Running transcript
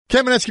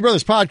Kamenetzky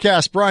Brothers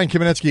Podcast, Brian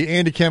Kamenetzky,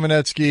 Andy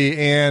Kamenetzky,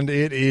 and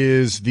it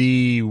is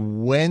the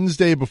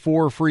Wednesday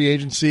before free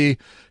agency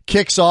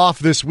kicks off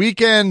this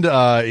weekend.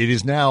 It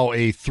is now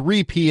a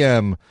 3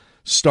 p.m.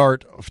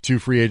 start to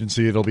free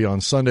agency. It'll be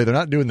on Sunday. They're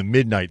not doing the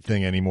midnight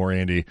thing anymore,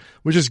 Andy,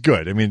 which is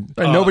good. I mean,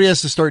 nobody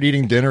has to start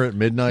eating dinner at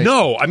midnight.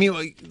 No, I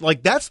mean,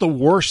 like that's the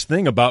worst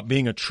thing about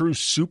being a true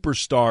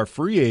superstar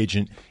free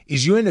agent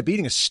is you end up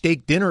eating a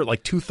steak dinner at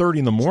like 2:30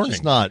 in the morning.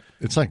 It's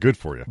not good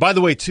for you. By the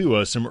way,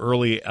 too, some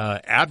early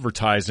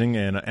advertising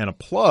and a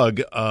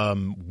plug.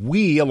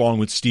 We, along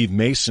with Steve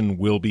Mason,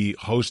 will be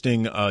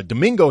hosting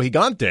Domingo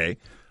Gigante,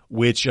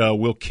 which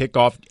will kick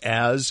off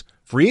as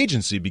free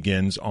agency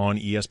begins on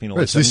ESPN.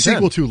 Right, it's the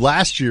sequel to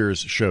last year's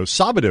show,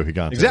 Sábado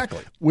Gigante. Exactly.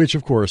 Which,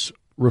 of course,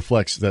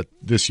 reflects that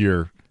this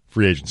year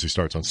free agency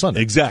starts on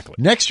Sunday. Exactly.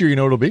 Next year, you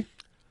know what it'll be?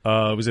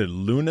 Was it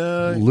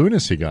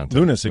Lunas Gigante.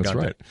 Lunas Gigante. That's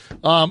right.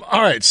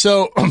 All right,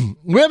 so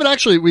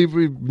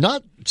we've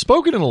not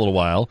spoken in a little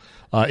while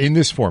in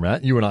this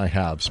format. You and I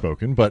have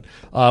spoken, but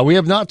we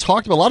have not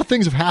talked about a lot of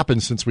things have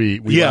happened since we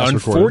last recorded.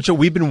 Unfortunately,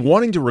 we've been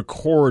wanting to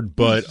record,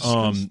 but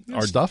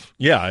our stuff.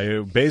 Yeah,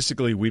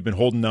 basically we've been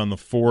holding down the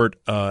fort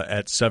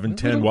at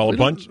 7:10 while a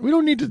bunch. We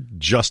don't need to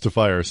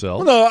justify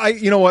ourselves. Well, no,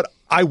 you know what?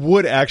 I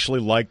would actually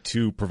like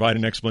to provide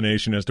an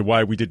explanation as to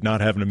why we did not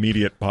have an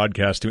immediate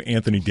podcast to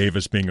Anthony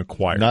Davis being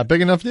acquired. Not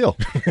big enough deal.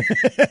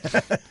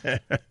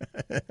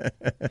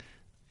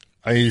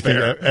 You think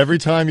every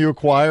time you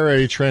acquire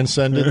a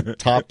transcendent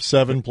top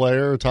 7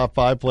 player, top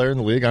 5 player in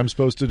the league, I'm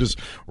supposed to just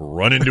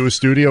run into a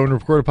studio and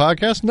record a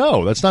podcast?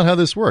 No, that's not how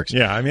this works.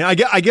 Yeah, I mean, I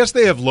guess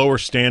they have lower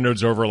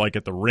standards over like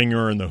at the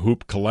Ringer and the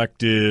Hoop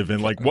Collective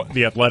and like what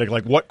the Athletic,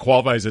 like what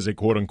qualifies as a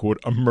quote unquote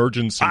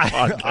emergency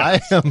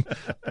podcast.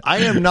 I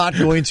am not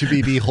going to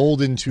be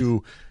beholden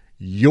to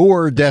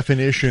your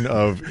definition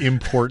of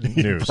important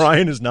news.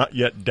 Brian is not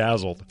yet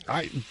dazzled.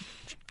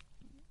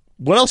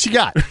 What else you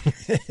got?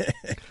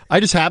 I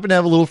just happen to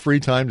have a little free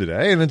time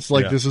today, and it's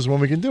like This is when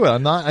we can do it.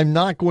 I'm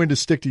not going to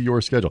stick to your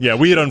schedule. Yeah,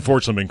 we had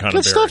unfortunately been kind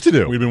of stuff to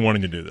do. We've been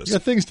wanting to do this. We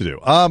got things to do.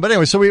 But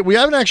anyway, so we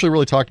haven't actually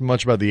really talked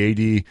much about the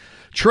AD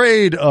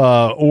trade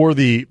or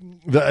the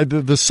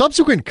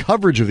subsequent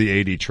coverage of the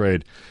AD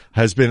trade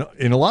has been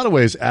in a lot of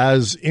ways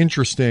as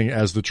interesting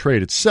as the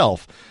trade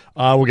itself.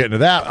 We'll get into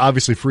that.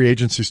 Obviously, free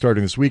agency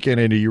starting this weekend.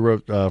 Andy, you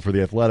wrote for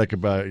The Athletic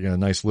about a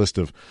nice list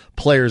of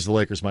players the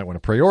Lakers might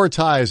want to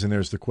prioritize, and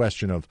there's the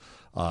question of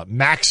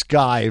max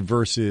guy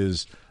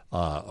versus 3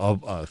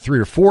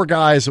 or 4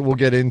 guys that we'll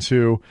get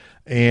into.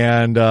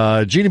 And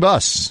Jeannie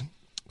Buss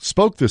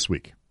spoke this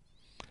week,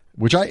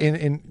 which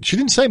and she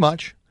didn't say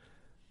much,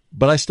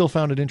 but I still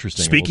found it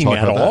interesting. Speaking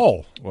at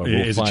all.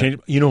 Is it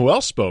changed? You know who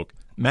else spoke?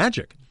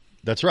 Magic.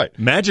 That's right.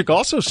 Magic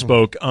also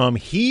spoke.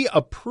 He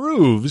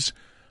approves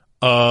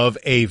of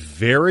a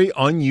very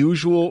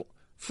unusual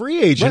free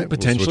agent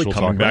potentially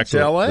coming back to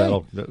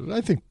L.A.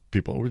 I think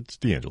it's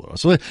D'Angelo.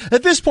 So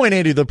at this point,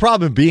 Andy, the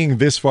problem being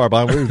this far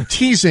behind, we're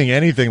teasing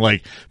anything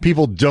like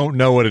people don't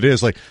know what it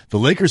is. Like the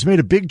Lakers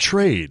made a big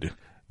trade.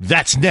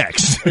 That's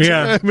next.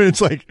 Yeah. I mean, it's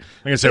like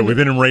I said, we've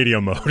been in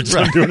radio mode, so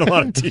I'm doing a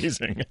lot of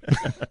teasing.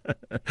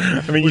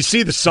 I mean, you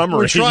see the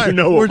summary.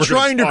 We're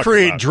trying to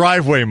create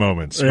driveway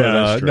moments.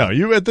 Yeah, but, no,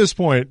 you at this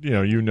point,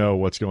 you know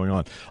what's going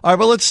on. All right,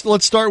 but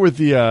let's start with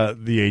the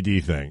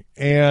AD thing.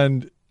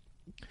 And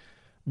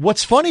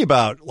what's funny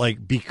about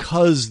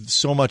because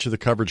so much of the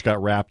coverage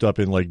got wrapped up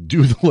in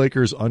do the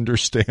Lakers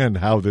understand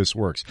how this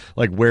works?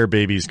 Like where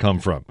babies come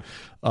from.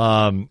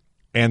 And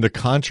the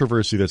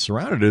controversy that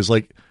surrounded it is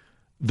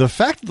the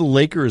fact that the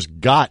Lakers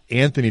got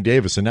Anthony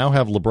Davis and now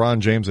have LeBron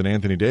James and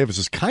Anthony Davis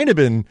has kind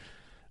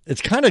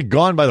of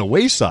gone by the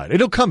wayside.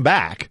 It'll come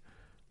back.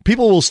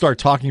 People will start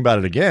talking about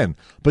it again.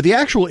 But the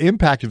actual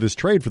impact of this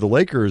trade for the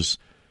Lakers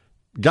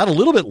got a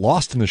little bit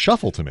lost in the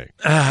shuffle to me.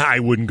 I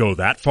wouldn't go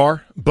that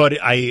far.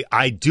 But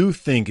I do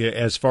think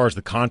as far as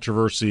the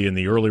controversy and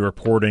the early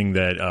reporting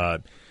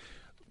that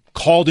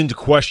called into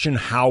question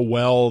how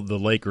well the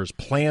Lakers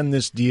planned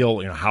this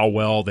deal, how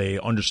well they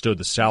understood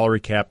the salary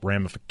cap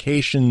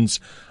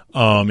ramifications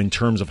in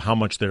terms of how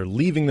much they're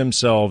leaving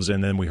themselves.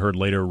 And then we heard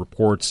later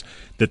reports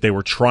that they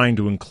were trying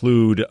to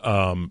include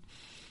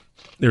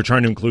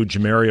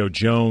Jamario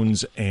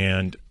Jones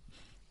and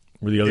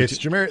were the other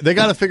two? They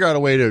got to figure out a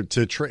way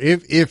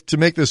to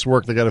make this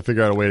work. They got to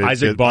figure out a way to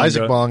Isaac get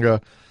Isaac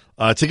Bonga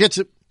to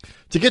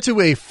get to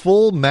a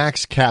full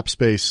max cap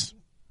space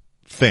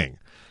thing.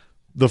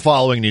 The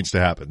following needs to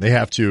happen. They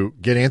have to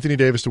get Anthony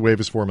Davis to waive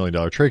his $4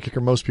 million trade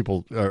kicker. Most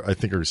people, I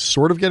think, are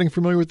sort of getting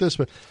familiar with this,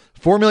 but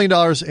 $4 million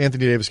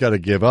Anthony Davis got to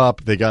give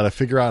up. They got to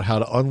figure out how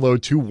to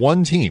unload to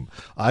one team,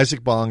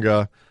 Isaac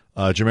Bonga,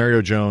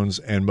 Jamario Jones,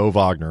 and Mo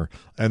Wagner.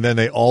 And then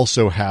they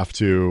also have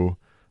to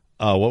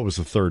what was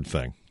the third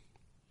thing?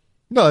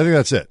 No, I think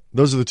that's it.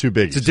 Those are the two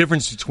biggies. It's a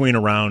difference between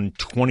around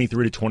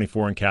 23 to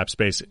 24 in cap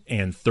space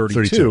and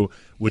 32,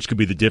 which could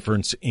be the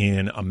difference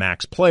in a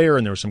max player.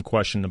 And there was some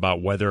question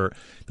about whether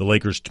the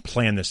Lakers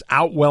plan this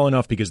out well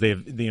enough because they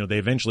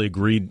eventually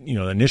agreed,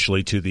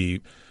 initially to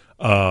the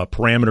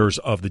parameters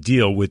of the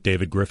deal with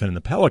David Griffin and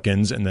the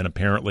Pelicans, and then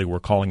apparently we're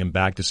calling him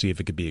back to see if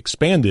it could be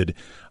expanded.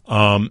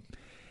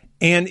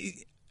 And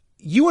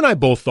you and I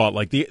both thought,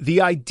 like,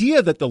 the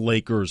idea that the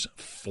Lakers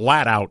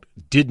flat out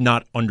did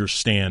not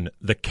understand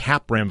the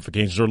cap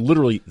ramifications, or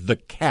literally the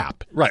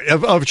cap, right,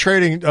 of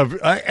trading, of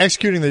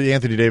executing the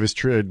Anthony Davis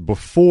trade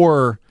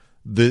before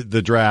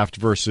the draft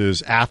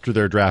versus after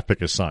their draft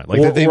pick is signed,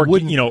 like they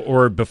wouldn't,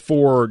 or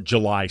before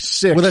July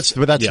 6th.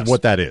 Well, that's yes.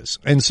 What that is,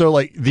 and so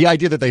like the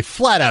idea that they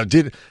flat out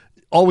did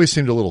always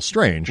seemed a little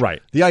strange,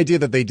 right? The idea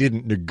that they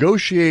didn't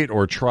negotiate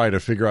or try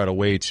to figure out a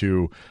way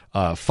to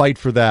fight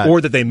for that,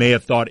 or that they may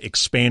have thought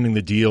expanding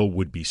the deal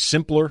would be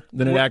simpler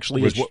than it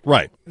actually is,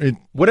 right?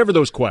 Whatever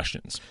those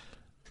questions.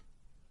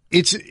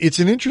 It's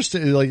an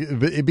interesting, like,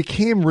 it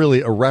became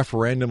really a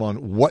referendum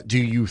on what do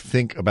you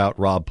think about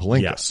Rob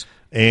Pelinka. Yes.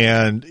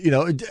 And,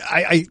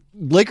 I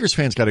Lakers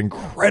fans got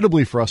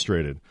incredibly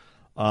frustrated.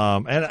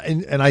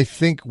 And I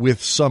think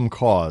with some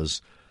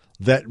cause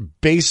that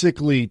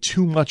basically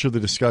too much of the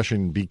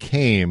discussion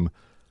became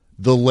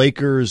the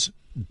Lakers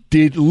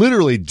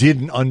literally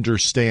didn't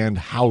understand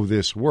how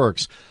this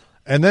works.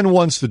 And then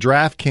once the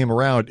draft came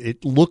around,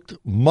 it looked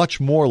much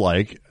more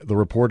like, the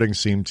reporting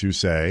seemed to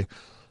say,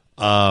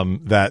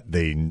 that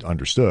they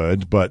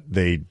understood, but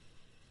they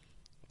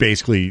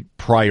basically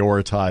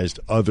prioritized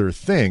other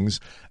things.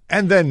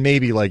 And then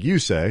maybe, like you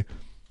say,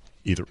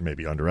 either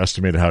maybe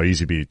underestimated how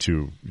easy it'd be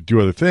to do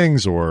other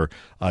things, or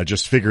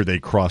just figured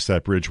they'd cross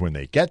that bridge when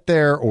they get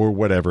there, or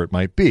whatever it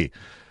might be.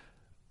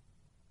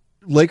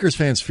 Lakers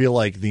fans feel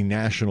like the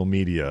national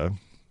media,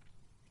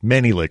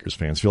 many Lakers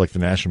fans feel like the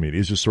national media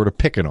is just sort of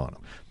picking on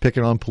them,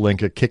 picking on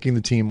Pelinka, kicking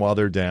the team while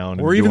they're down.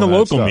 Or even the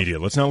local media.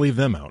 Let's not leave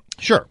them out.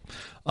 Sure.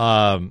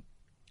 And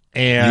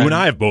you and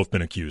I have both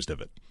been accused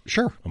of it.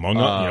 Sure.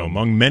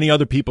 Among many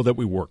other people that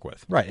we work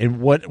with. Right. And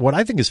what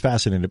I think is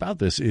fascinating about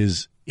this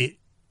is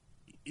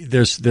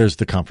there's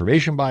the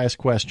confirmation bias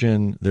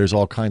question, there's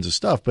all kinds of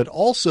stuff, but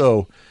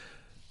also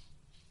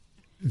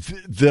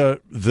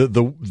the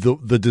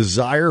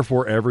desire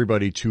for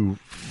everybody to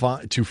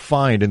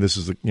find, and this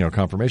is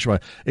confirmation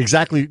bias,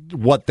 exactly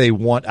what they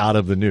want out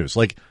of the news.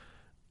 Like,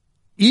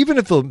 even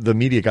if the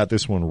media got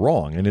this one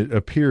wrong, and it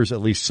appears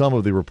at least some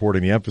of the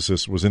reporting, the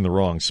emphasis was in the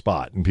wrong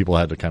spot, and people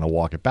had to kind of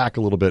walk it back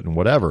a little bit and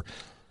whatever,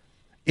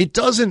 it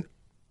doesn't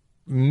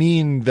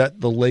mean that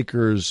the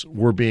Lakers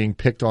were being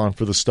picked on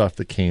for the stuff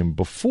that came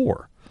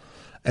before.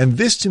 And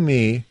this, to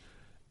me,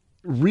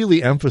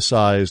 really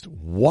emphasized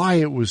why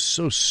it was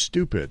so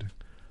stupid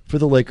for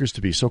the Lakers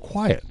to be so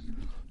quiet.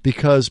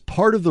 Because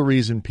part of the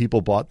reason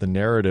people bought the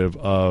narrative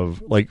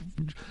of, like,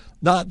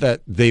 not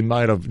that they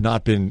might have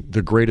not been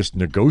the greatest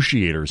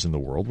negotiators in the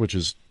world, which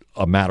is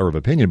a matter of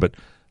opinion, but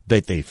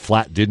that they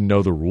flat didn't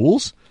know the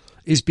rules,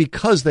 is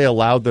because they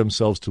allowed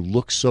themselves to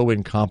look so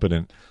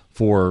incompetent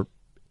for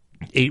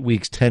 8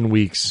 weeks, 10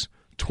 weeks,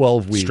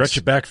 12 weeks. Stretch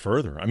it back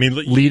further. I mean,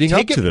 leading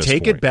up to this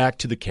Take point. It back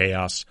to the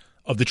chaos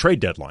of the trade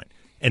deadline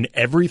and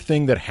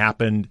everything that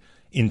happened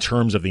in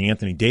terms of the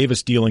Anthony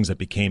Davis dealings that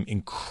became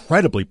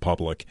incredibly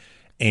public.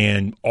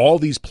 And all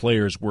these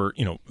players were,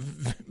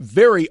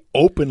 very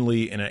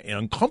openly and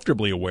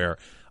uncomfortably aware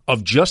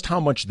of just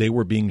how much they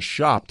were being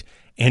shopped,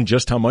 and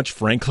just how much,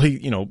 frankly,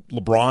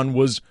 LeBron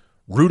was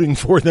rooting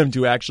for them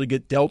to actually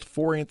get dealt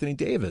for Anthony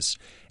Davis.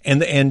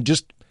 And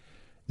just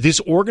this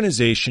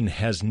organization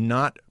has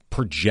not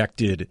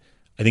projected,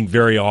 I think,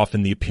 very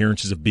often the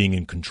appearances of being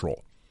in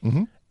control.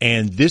 Mm-hmm.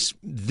 And this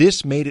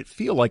made it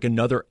feel like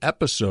another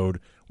episode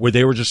where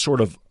they were just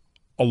sort of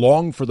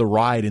along for the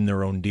ride in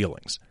their own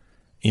dealings.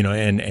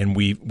 And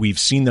we've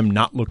seen them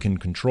not look in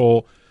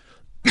control,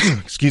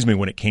 excuse me,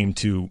 when it came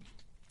to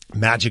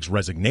Magic's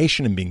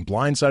resignation and being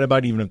blindsided by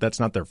it, even if that's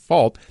not their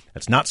fault.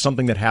 That's not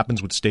something that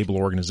happens with stable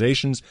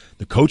organizations.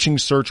 The coaching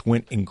search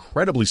went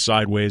incredibly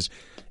sideways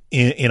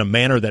in a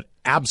manner that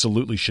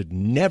absolutely should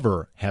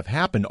never have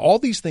happened. All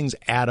these things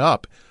add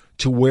up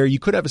to where you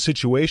could have a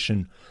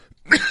situation,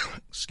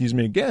 excuse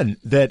me again,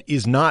 that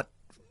is not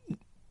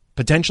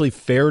potentially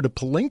fair to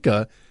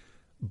Pelinka,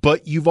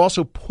 but you've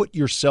also put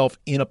yourself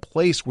in a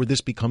place where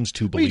this becomes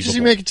too believable. You just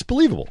make it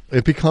believable.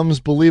 It becomes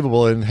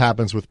believable, and it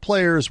happens with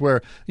players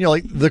where,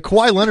 like the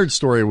Kawhi Leonard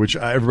story, which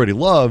everybody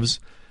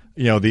loves,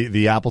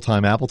 the Apple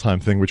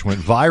Time thing, which went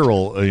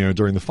viral,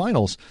 during the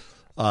finals.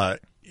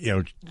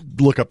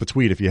 Look up the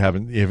tweet if you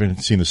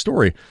haven't seen the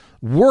story.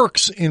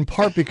 Works in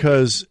part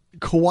because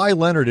Kawhi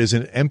Leonard is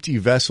an empty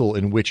vessel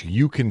in which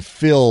you can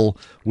fill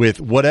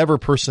with whatever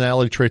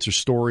personality traits or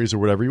stories or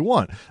whatever you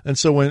want. And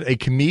so when a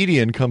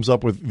comedian comes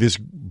up with this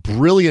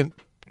brilliant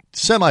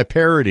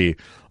semi-parody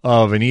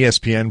of an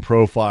ESPN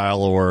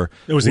profile, or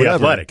it was whatever,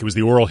 The Athletic. It was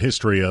the oral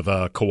history of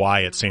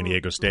Kawhi at San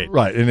Diego State.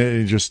 Right. And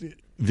it just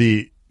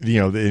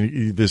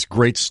this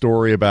great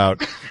story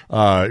about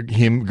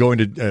him going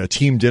to a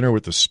team dinner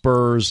with the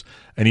Spurs,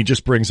 and he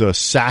just brings a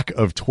sack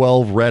of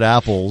 12 red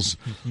apples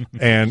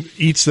and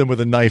eats them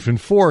with a knife and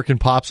fork, and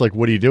Pop's like,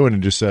 "What are you doing?"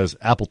 and just says,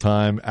 "Apple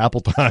time,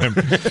 apple time."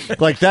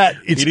 Like that.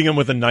 It's eating them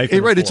with a knife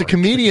and right. a fork. It's a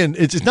comedian.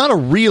 It's not a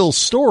real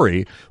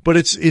story, but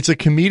it's a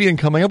comedian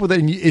coming up with it,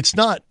 and it's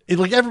not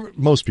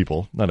most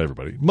people, not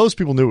everybody, most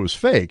people knew it was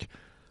fake.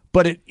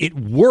 But it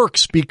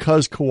works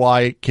because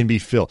Kawhi can be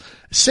filled.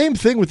 Same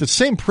thing with the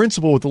same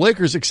principle with the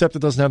Lakers, except it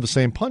doesn't have the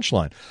same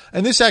punchline.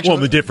 And this actually, well,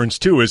 the difference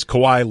too is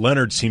Kawhi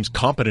Leonard seems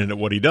competent at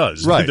what he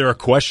does. Right. There are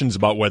questions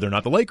about whether or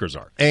not the Lakers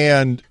are.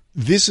 And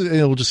this is, and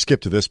we'll just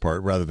skip to this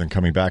part rather than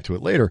coming back to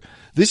it later.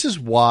 This is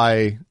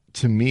why,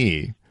 to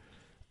me,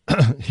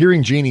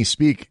 hearing Jeannie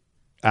speak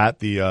at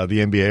the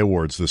NBA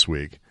awards this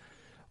week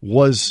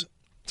was.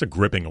 It's a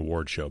gripping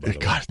award show, by the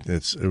way. God,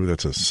 that's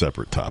a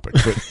separate topic.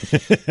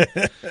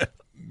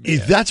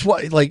 But that's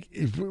why,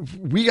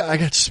 I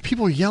got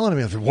people yelling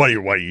at me. Why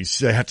you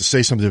have to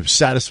say something to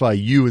satisfy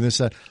you and this,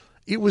 that.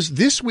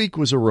 This week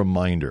was a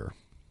reminder,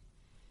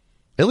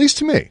 at least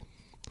to me,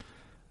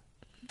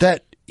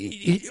 that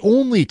it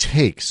only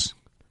takes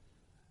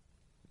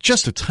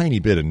just a tiny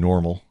bit of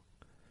normal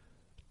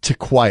to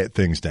quiet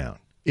things down.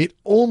 It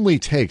only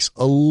takes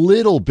a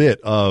little bit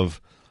of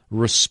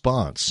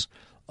response,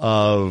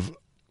 of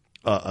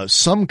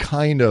some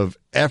kind of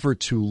effort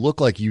to look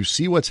like you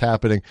see what's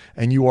happening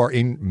and you are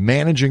in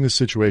managing the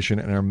situation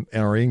and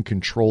are in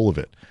control of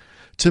it,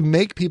 to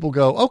make people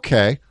go,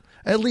 okay,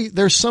 at least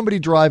there's somebody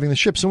driving the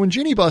ship. So when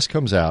Jeannie Buss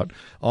comes out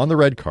on the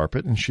red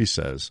carpet and she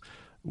says,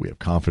 "We have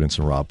confidence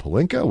in Rob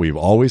Pelinka. We've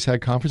always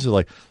had confidence."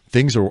 Like,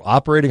 things are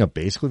operating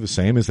basically the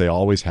same as they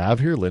always have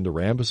here. Linda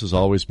Rambis has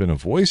always been a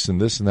voice and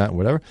this and that and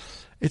whatever.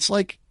 It's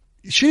like,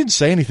 she didn't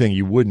say anything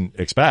you wouldn't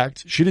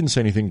expect. She didn't say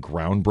anything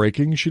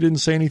groundbreaking. She didn't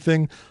say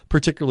anything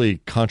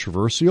particularly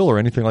controversial or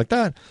anything like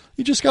that.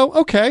 You just go,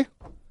 okay.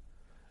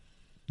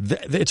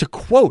 It's a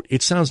quote.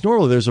 It sounds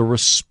normal. There's a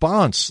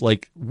response.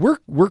 Like,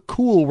 we're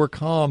cool, we're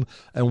calm,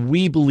 and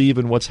we believe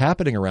in what's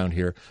happening around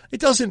here.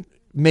 It doesn't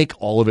make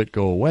all of it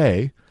go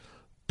away,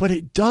 but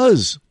it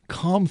does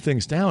calm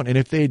things down. And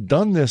if they had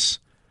done this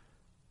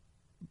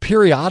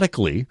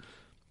periodically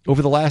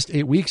over the last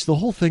 8 weeks, the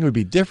whole thing would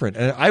be different.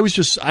 And I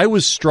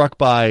was struck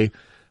by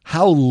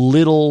how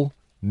little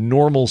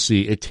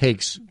normalcy it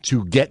takes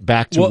to get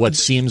back to what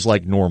seems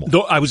like normal.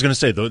 Though I was going to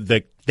say, though,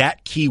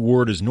 that key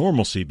word is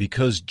normalcy,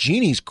 because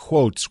Jeannie's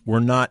quotes were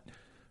not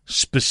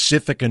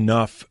specific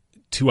enough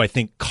to, I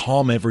think,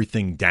 calm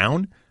everything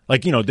down.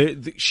 Like,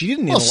 she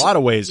didn't in a lot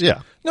of ways.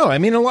 Yeah. No, I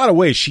mean, in a lot of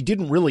ways, she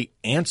didn't really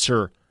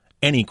answer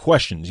any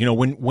questions.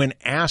 When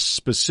asked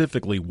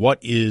specifically what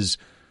is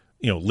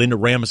Linda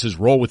Rambis's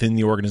role within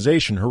the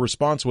organization, her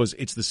response was,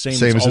 "It's the same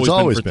as it's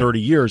always been for 30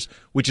 years,"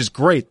 which is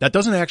great. That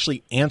doesn't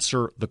actually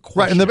answer the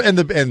question. Right,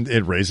 and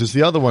it raises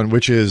the other one,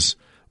 which is,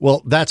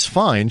 well, that's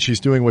fine.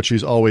 She's doing what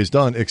she's always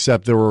done,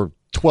 except there were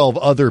 12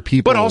 other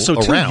people. But also,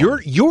 around. too,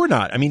 you're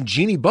not. I mean,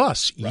 Jeannie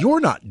Buss, right.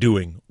 You're not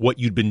doing what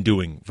you'd been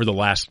doing for the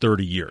last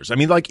 30 years. I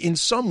mean, like, in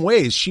some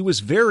ways, she was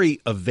very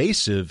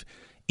evasive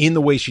in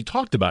the way she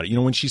talked about it.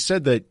 When she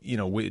said that,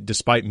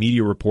 despite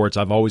media reports,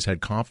 I've always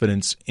had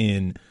confidence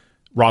in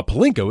Rob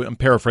Pelinka. I'm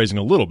paraphrasing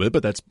a little bit,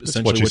 but that's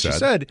essentially what she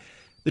said.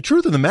 The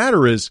truth of the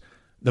matter is,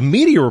 the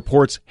media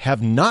reports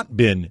have not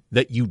been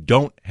that you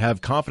don't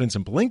have confidence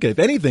in Pelinka. If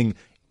anything,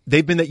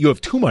 they've been that you have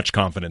too much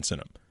confidence in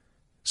him.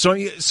 So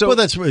well,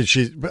 that's what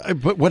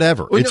but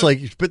whatever. Well,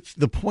 it's but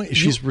the point is,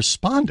 she's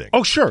responding.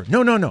 Oh, sure.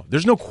 No.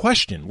 There's no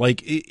question.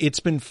 Like, it's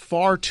been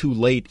far too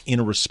late in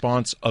a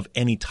response of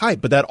any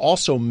type, but that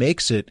also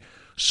makes it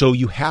so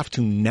you have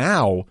to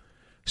now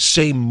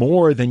say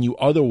more than you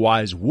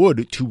otherwise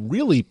would to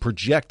really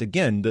project,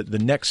 again, the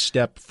next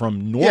step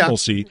from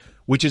normalcy,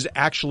 which is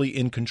actually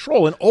in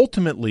control. And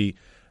ultimately,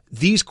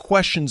 these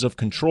questions of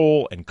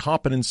control and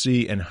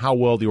competency and how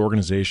well the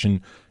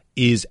organization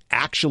is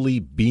actually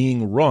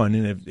being run,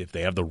 and if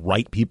they have the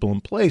right people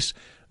in place,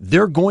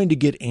 they're going to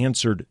get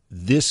answered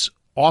this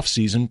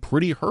offseason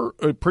pretty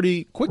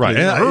quickly. Right,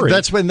 and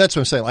that's what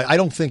I'm saying. Like, I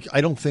don't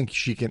think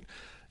she can.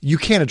 You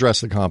can't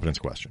address the competence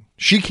question.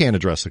 She can't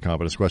address the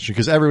competence question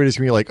because everybody's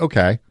going to be like,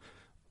 okay,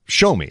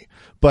 show me.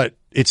 But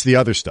it's the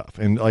other stuff.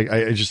 And like,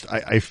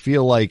 I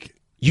feel like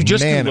you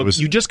just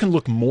can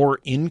look more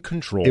in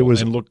control. It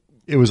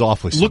was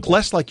awfully simple. Look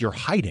less like you're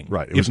hiding.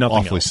 Right. It was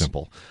awfully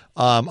simple.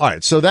 All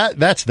right. So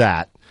that's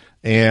that.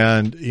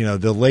 And,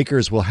 the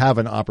Lakers will have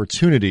an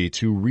opportunity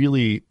to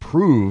really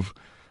prove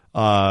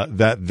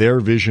that their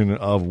vision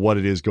of what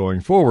it is going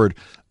forward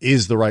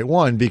is the right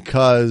one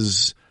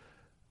because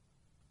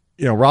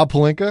Rob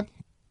Pelinka,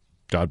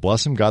 God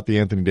bless him, got the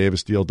Anthony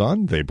Davis deal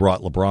done. They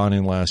brought LeBron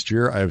in last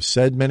year. I've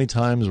said many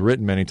times,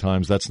 written many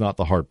times, that's not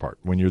the hard part.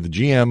 When you're the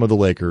GM of the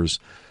Lakers,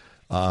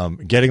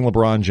 getting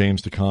LeBron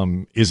James to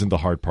come isn't the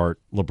hard part.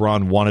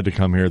 LeBron wanted to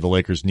come here. The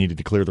Lakers needed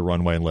to clear the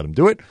runway and let him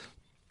do it.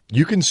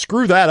 You can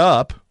screw that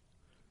up.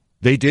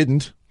 They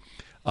didn't.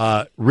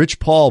 Rich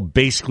Paul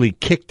basically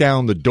kicked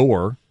down the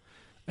door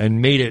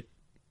and made it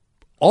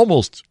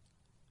almost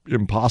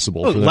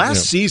impossible. Look, for them,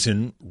 last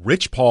season,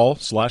 Rich Paul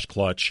 /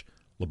 Clutch,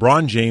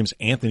 LeBron James,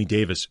 Anthony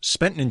Davis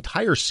spent an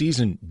entire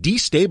season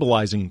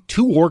destabilizing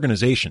two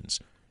organizations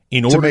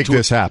in order to make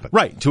this happen.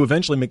 Right, to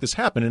eventually make this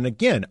happen. And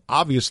again,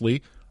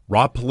 obviously,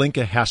 Rob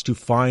Pelinka has to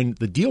find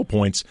the deal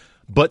points,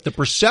 but the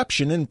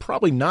perception, and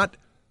probably not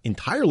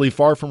entirely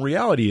far from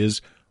reality,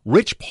 is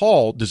Rich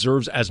Paul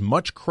deserves as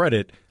much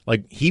credit.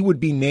 Like, he would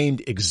be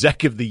named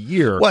Executive of the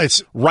Year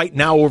right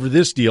now over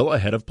this deal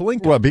ahead of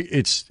Pelinka. Well,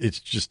 it's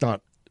just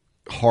not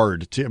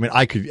hard to. I mean,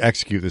 I could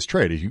execute this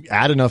trade if you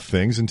add enough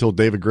things until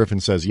David Griffin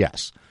says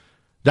yes.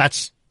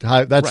 That's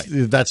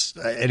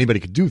anybody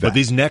could do that. But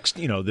this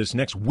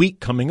next week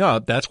coming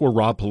up, that's where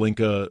Rob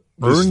Pelinka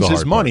earns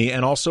his money,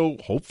 and also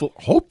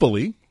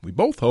hopefully, we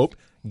both hope,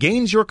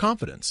 gains your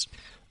confidence.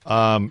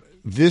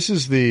 This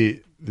is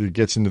that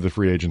gets into the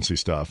free agency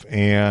stuff,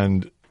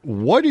 and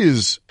what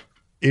is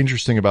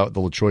interesting about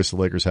the choice the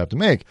Lakers have to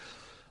make.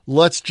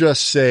 Let's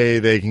just say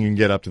they can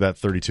get up to that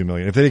 $32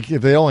 million.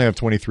 If they only have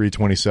 23,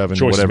 27,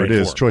 whatever it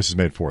is, choice is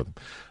made for them.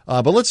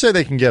 But let's say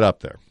they can get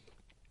up there.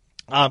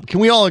 Can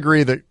we all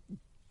agree that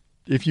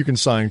if you can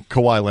sign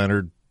Kawhi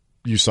Leonard,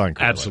 you sign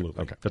Kawhi Absolutely.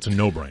 Leonard? Okay. That's a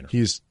no-brainer.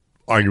 He's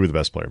arguably the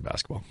best player in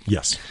basketball.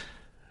 Yes.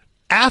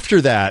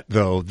 After that,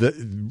 though,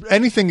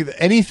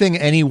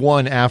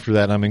 anyone after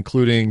that, I'm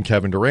including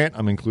Kevin Durant,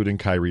 I'm including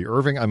Kyrie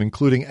Irving, I'm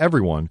including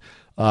everyone,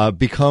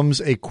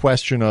 becomes a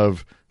question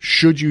of,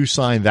 should you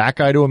sign that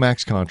guy to a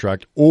max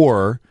contract,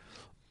 or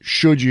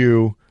should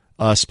you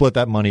split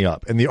that money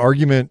up? And the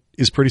argument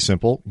is pretty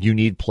simple. You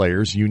need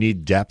players. You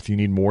need depth. You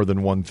need more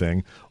than one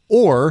thing.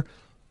 Or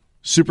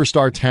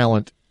superstar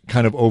talent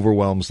kind of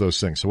overwhelms those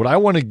things. So what I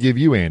want to give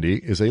you, Andy,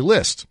 is a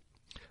list.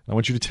 I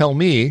want you to tell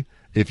me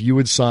if you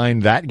would sign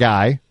that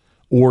guy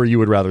or you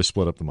would rather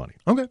split up the money.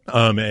 Okay.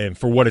 And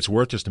for what it's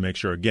worth, just to make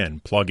sure,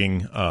 again,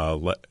 plugging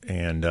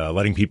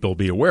letting people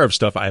be aware of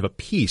stuff, I have a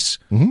piece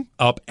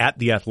up at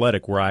The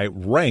Athletic where I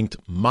ranked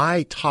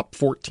my top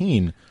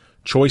 14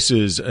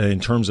 choices in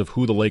terms of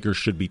who the Lakers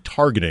should be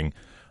targeting.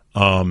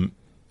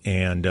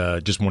 And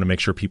just want to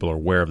make sure people are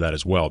aware of that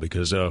as well,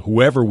 because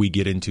whoever we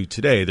get into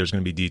today, there's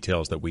going to be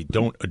details that we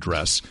don't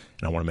address,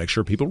 and I want to make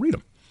sure people read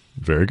them.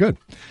 Very good.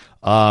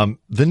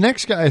 The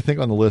next guy I think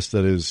on the list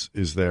that is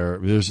there,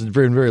 there's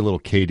very, very little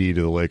KD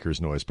to the Lakers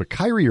noise, but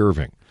Kyrie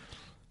Irving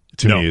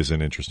to me is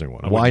an interesting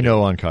one. Why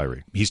no on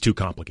Kyrie? He's too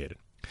complicated.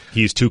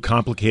 He is too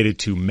complicated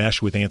to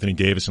mesh with Anthony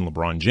Davis and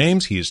LeBron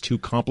James. He is too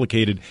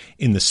complicated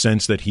in the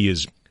sense that he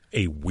is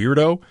a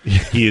weirdo.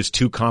 He is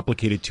too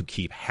complicated to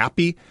keep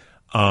happy.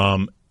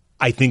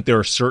 I think there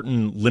are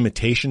certain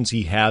limitations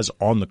he has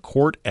on the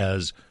court.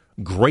 As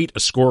great a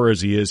scorer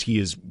as he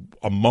is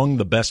among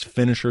the best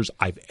finishers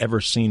I've ever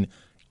seen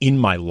in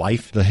my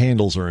life. The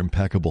handles are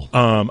impeccable.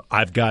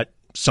 I've got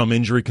some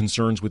injury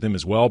concerns with him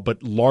as well,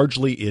 but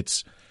largely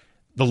it's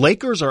the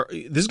Lakers are –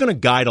 this is going to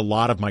guide a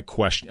lot of my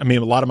a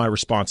lot of my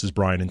responses,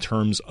 Brian, in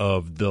terms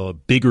of the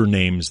bigger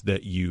names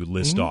that you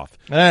list off.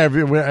 I have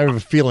a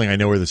feeling I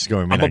know where this is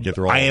going.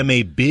 I am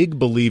a big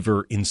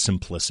believer in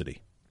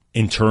simplicity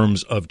in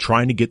terms of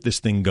trying to get this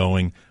thing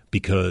going,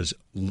 because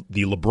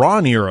the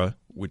LeBron era,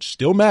 which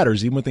still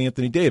matters even with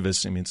Anthony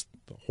Davis, it's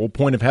the whole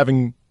point of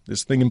having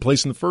this thing in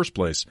place in the first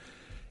place.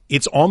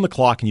 It's on the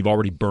clock and you've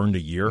already burned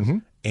a year.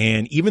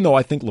 And even though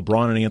I think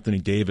LeBron and Anthony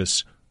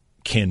Davis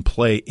can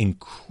play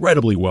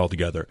incredibly well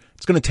together,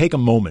 it's going to take a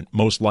moment,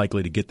 most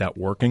likely, to get that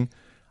working.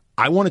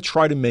 I want to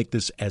try to make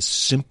this as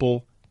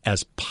simple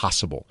as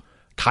possible.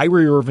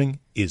 Kyrie Irving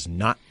is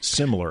not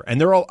similar. And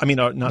they're all,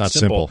 not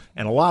simple.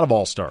 And a lot of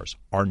all-stars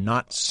are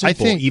not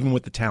simple, even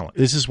with the talent.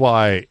 This is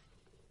why,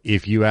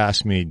 if you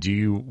ask me,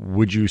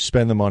 would you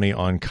spend the money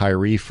on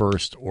Kyrie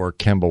first or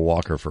Kemba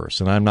Walker first?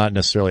 And I'm not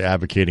necessarily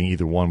advocating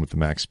either one with the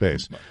max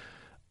space.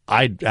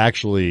 I'd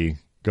actually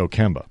go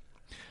Kemba.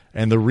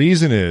 And the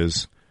reason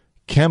is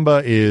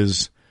Kemba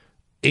is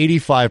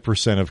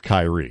 85% of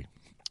Kyrie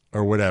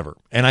or whatever.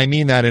 And I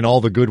mean that in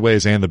all the good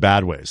ways and the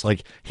bad ways.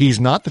 Like, he's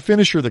not the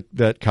finisher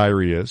that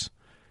Kyrie is,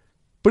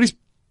 but he's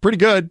pretty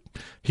good.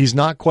 He's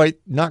not quite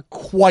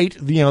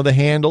the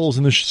handles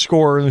and the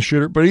scorer and the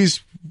shooter, but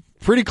he's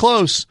pretty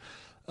close.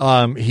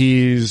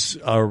 He's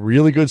a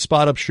really good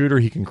spot-up shooter.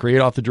 He can create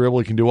off the dribble.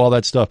 He can do all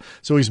that stuff.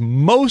 So he's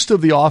most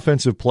of the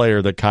offensive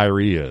player that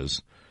Kyrie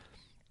is.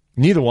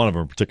 Neither one of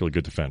them are particularly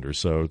good defenders.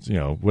 So,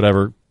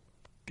 whatever.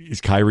 Is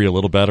Kyrie a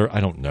little better? I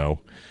don't know.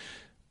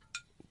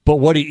 But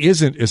what he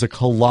isn't is a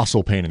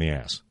colossal pain in the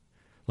ass.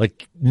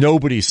 Like,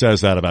 nobody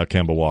says that about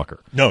Kemba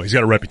Walker. No, he's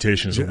got a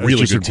reputation as a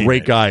really good teammate.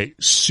 Great guy,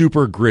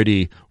 super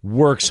gritty,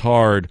 works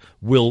hard,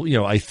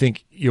 I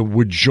think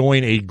would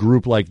join a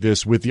group like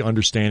this with the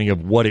understanding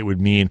of what it would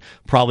mean,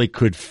 probably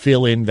could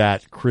fill in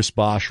that Chris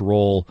Bosh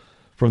role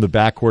from the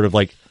backcourt of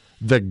like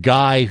the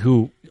guy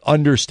who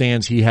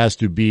understands he has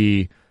to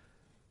be,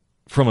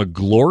 from a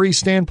glory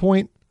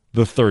standpoint,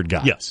 the third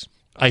guy. Yes.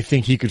 I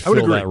think he could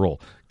fill that role.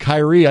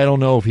 Kyrie, I don't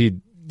know if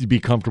he'd be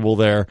comfortable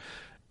there.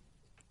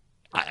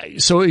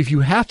 So if you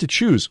have to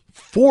choose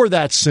for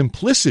that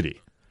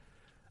simplicity,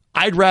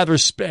 I'd rather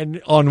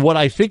spend on what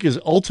I think is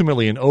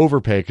ultimately an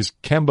overpay because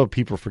Kemba,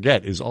 people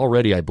forget, is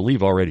already, I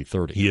believe, already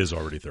 30. He is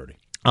already 30.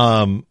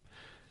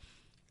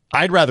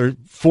 I'd rather,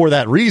 for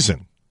that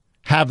reason,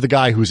 have the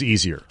guy who's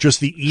easier, just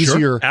the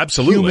easier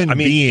human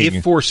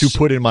being to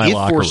put in my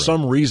locker room. If for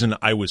some reason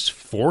I was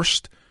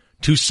forced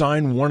to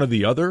sign one or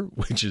the other,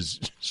 which is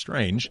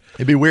strange.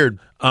 It'd be weird.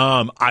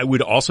 I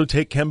would also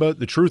take Kemba.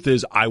 The truth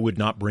is I would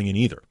not bring in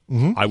either.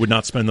 Mm-hmm. I would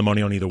not spend the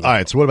money on either one. All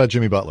right, so what about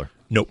Jimmy Butler?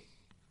 Nope.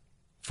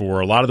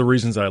 For a lot of the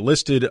reasons I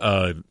listed, you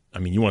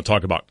want to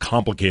talk about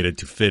complicated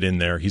to fit in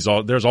there.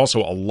 There's also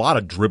a lot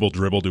of dribble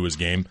to his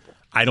game.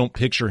 I don't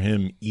picture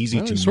him easy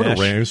to mesh.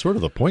 He's sort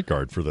of the point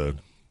guard for the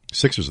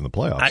Sixers in the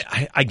playoffs.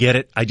 I get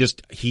it.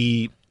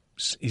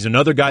 He's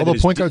another guy. Although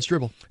point guards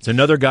dribble. It's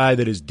another guy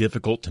that is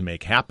difficult to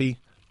make happy.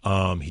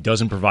 He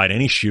doesn't provide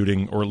any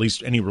shooting, or at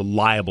least any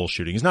reliable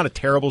shooting. He's not a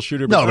terrible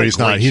shooter. But he's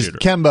not. He's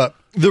Kemba.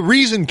 The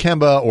reason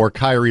Kemba or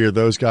Kyrie or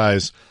those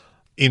guys,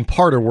 in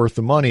part, are worth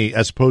the money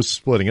as opposed to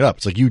splitting it up.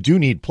 It's like you do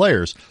need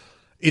players.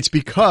 It's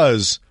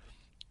because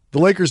the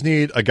Lakers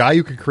need a guy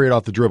who can create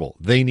off the dribble.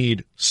 They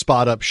need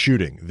spot up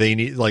shooting. They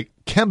need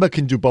Kemba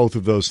can do both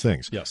of those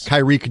things. Yes.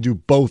 Kyrie can do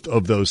both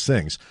of those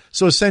things.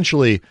 So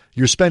essentially,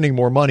 you're spending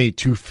more money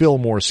to fill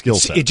more skill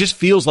sets. It just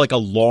feels like a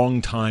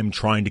long time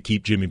trying to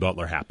keep Jimmy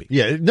Butler happy.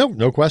 Yeah,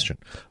 no question.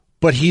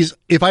 But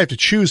if I have to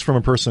choose from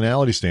a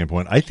personality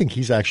standpoint, I think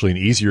he's actually an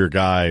easier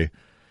guy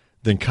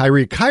than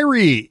Kyrie.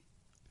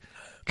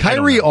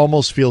 Kyrie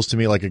almost feels to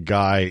me like a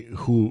guy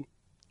who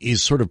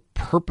is sort of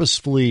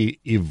purposefully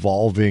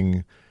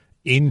evolving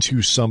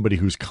into somebody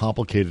who's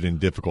complicated and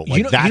difficult.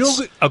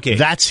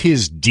 That's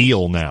his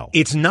deal now.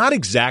 It's not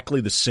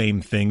exactly the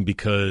same thing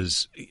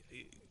because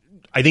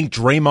I think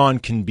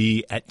Draymond can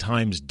be at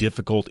times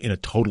difficult in a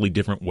totally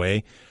different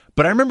way.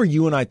 But I remember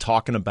you and I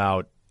talking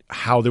about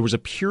how there was a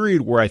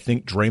period where I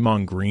think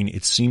Draymond Green,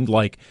 it seemed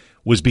like,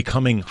 was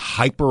becoming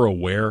hyper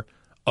aware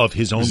of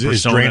his own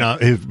persona,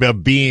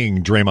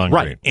 being Draymond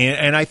right. Green.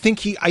 And I think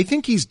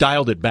he's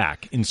dialed it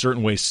back in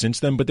certain ways since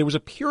then. But there was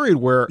a period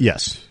where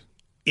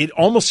it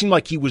almost seemed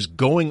like he was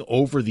going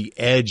over the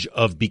edge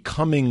of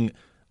becoming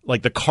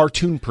like the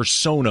cartoon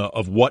persona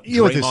of what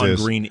Draymond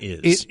Green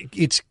is.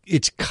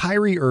 It's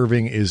Kyrie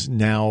Irving is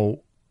now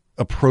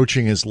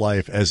approaching his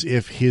life as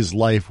if his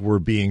life were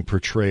being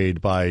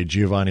portrayed by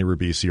Giovanni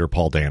Ribisi or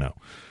Paul Dano.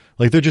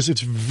 Like it's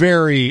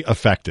very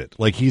affected.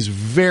 Like he's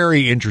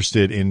very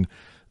interested in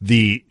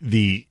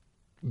the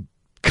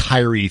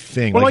Kyrie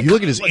thing. Well, you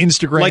look at his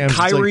Instagram. Like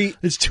Kyrie,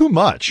 it's too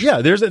much.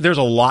 Yeah, there's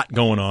a lot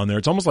going on there.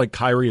 It's almost like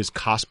Kyrie is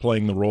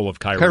cosplaying the role of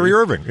Kyrie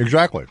Irving,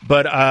 exactly.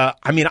 But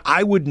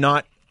I would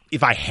not.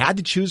 If I had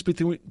to choose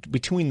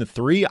between the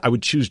three, I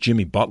would choose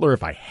Jimmy Butler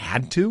if I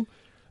had to.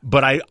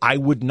 But I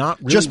would not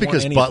really just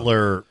because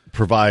Butler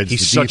provides.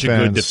 He's the such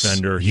defense, a good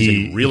defender.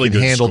 He's a really he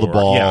can good handle scorer. the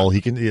ball. Yeah.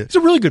 He's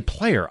a really good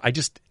player. I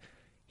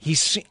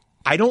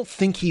don't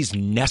think he's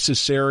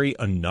necessary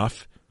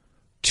enough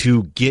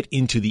to get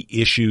into the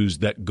issues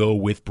that go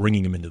with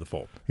bringing him into the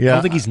fold. Yeah, I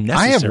don't think he's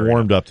necessary. I have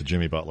warmed up to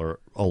Jimmy Butler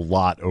a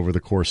lot over the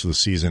course of the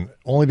season,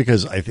 only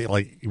because I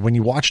think when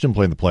you watched him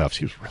play in the playoffs,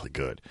 he was really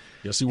good.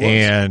 Yes, he was.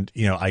 And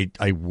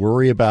I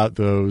worry about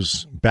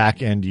those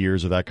back end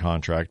years of that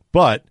contract.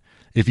 But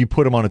if you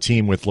put him on a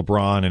team with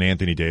LeBron and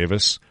Anthony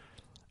Davis,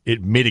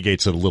 it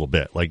mitigates it a little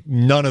bit. Like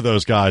none of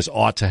those guys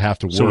ought to have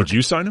to work. So would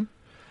you sign him?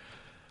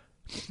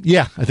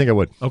 Yeah, I think I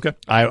would. Okay,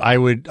 I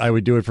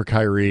would do it for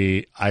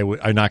Kyrie. I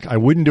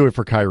wouldn't do it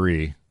for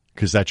Kyrie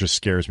because that just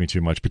scares me too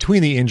much.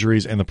 Between the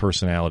injuries and the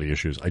personality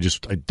issues, I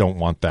don't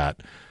want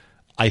that.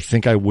 I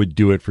think I would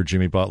do it for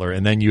Jimmy Butler,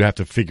 and then you have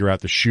to figure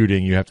out the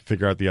shooting. You have to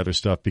figure out the other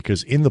stuff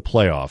because in the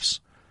playoffs,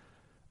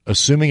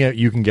 assuming that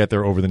you can get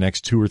there over the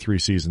next 2 or 3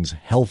 seasons,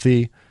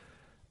 healthy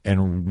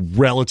and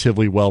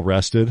relatively well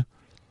rested,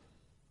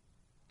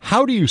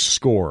 how do you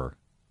score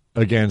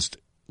against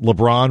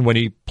LeBron when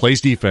he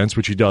plays defense,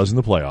 which he does in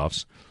the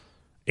playoffs,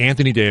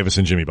 Anthony Davis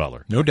and Jimmy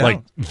Butler? No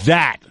doubt.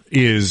 That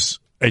is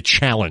a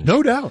challenge.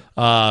 No doubt.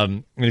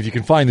 And if you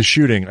can find the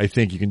shooting, I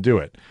think you can do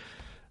it.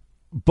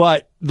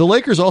 But the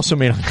Lakers also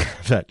may not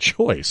have that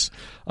choice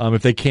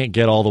if they can't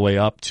get all the way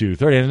up to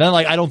 30. And then,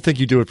 I don't think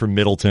you do it for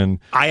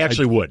Middleton. I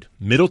actually would.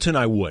 Middleton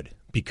I would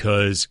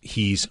because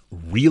he's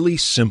really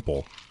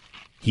simple.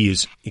 He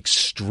is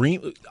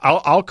extreme.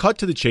 I'll cut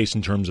to the chase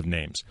in terms of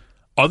names.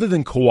 Other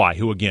than Kawhi,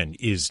 who, again,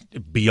 is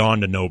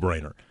beyond a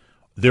no-brainer,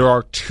 there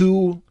are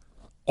 2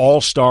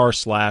 all-star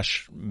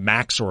 /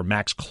 max or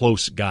max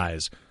close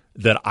guys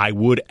that I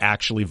would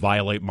actually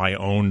violate my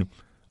own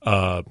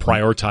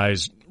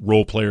prioritized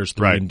role players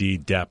through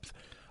Indeed depth.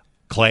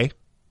 Clay,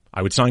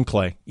 I would sign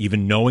Clay,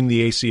 even knowing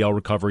the ACL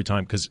recovery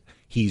time, because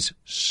he's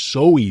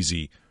so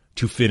easy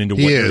to fit into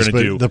what you're going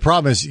to do. The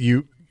problem is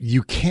you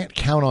can't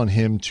count on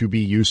him to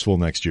be useful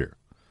next year.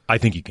 I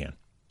think you can.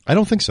 I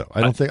don't think so.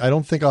 I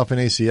don't think off an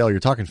ACL. You're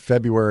talking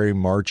February,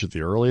 March at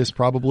the earliest,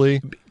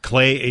 probably.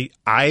 Clay,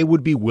 I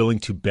would be willing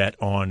to bet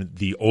on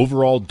the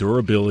overall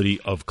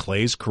durability of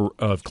Clay's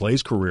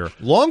career.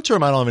 Long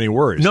term, I don't have any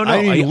worries. No,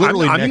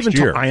 literally I'm next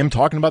year. I am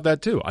talking about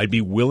that too. I'd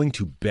be willing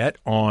to bet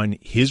on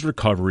his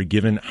recovery,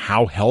 given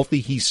how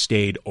healthy he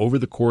stayed over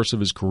the course of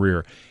his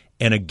career,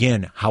 and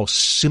again, how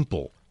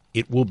simple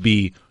it will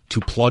be to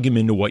plug him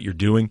into what you're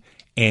doing.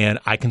 And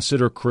I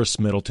consider Chris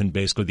Middleton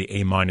basically the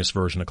A-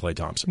 version of Klay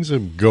Thompson. He's a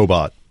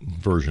GoBot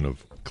version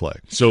of Clay.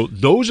 So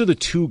those are the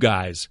two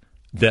guys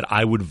that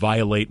I would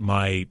violate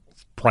my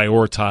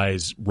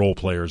prioritize role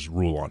players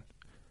rule on,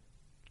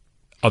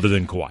 other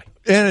than Kawhi.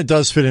 And it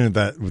does fit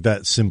into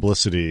that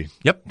simplicity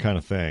kind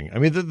of thing. I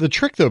mean, the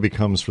trick, though,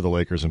 becomes for the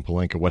Lakers and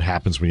Pelinka what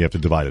happens when you have to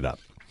divide it up.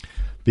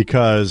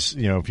 Because,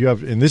 if you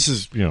have – and this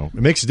is – it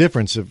makes a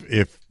difference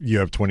if you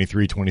have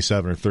 23,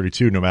 27, or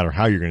 32, no matter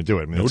how you're going to do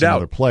it. I mean, no it's doubt.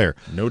 Another player.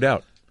 No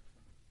doubt.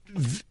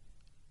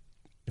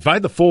 If I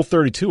had the full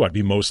 32, I'd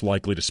be most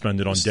likely to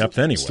spend it on depth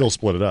anyway. Still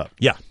split it up.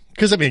 Yeah.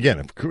 Because, I mean, again,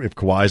 if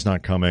Kawhi's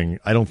not coming,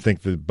 I don't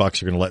think the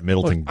Bucks are going to let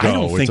Middleton go. I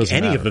don't think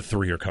any of the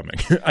three are coming.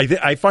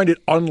 I find it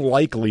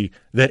unlikely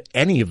that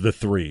any of the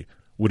three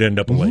would end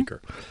up a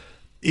Laker.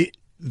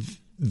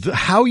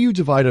 How you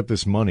divide up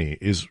this money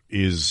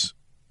is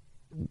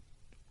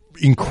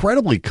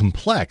incredibly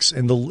complex,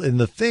 and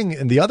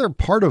the other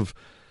part of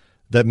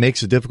that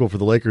makes it difficult for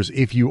the Lakers,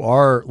 if you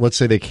are, let's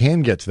say they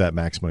can get to that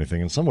max money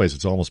thing. In some ways,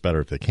 it's almost better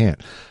if they can't.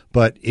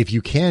 But if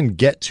you can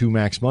get to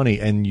max money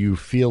and you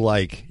feel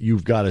like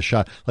you've got a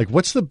shot, like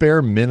what's the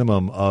bare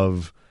minimum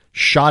of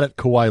shot at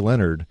Kawhi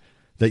Leonard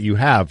that you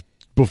have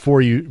before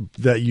you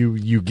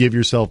give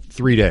yourself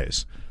 3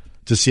 days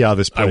to see how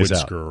this plays out? I wouldn't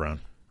screw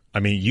around. I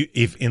mean,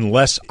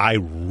 unless I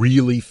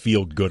really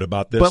feel good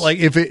about this. But like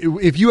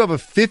if you have a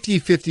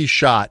 50-50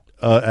 shot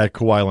at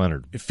Kawhi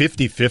Leonard.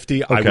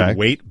 50-50, okay. I would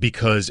wait,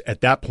 because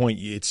at that point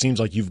it seems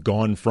like you've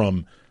gone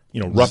from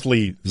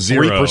roughly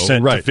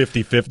 0% to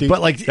 50-50. But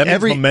like that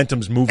means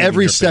momentum's moving.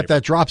 Every step favor.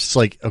 that drops, it's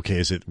like, okay,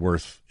 is a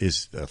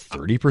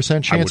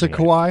 30% chance at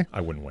Kawhi? I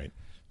wouldn't wait.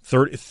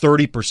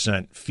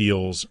 30%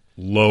 feels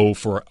low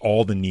for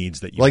all the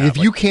needs that you have.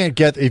 If you can't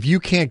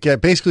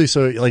get basically,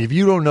 so like if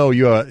you don't know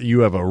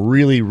you have a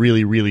really,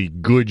 really, really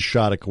good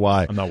shot at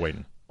Kawhi, I'm not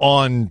waiting.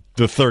 On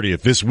the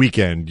 30th, this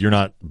weekend, you're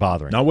not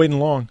bothering. Not waiting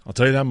long. I'll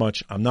tell you that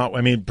much. I'm not.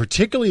 I mean,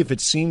 particularly if it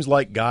seems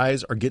like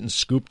guys are getting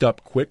scooped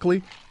up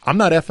quickly, I'm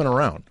not effing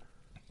around,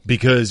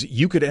 because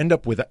you could end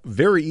up with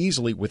very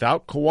easily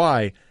without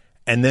Kawhi,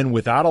 and then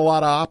without a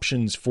lot of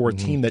options for a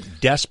team that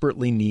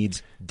desperately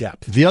needs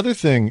depth. The other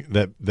thing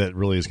that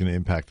really is going to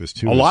impact this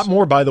too, a lot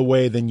more, by the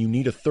way, than you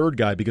need a third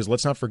guy, because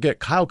let's not forget,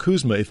 Kyle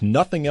Kuzma, if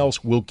nothing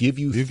else, will give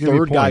you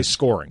third guy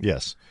scoring.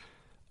 Yes.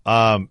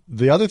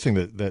 The other thing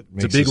that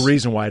makes it's a big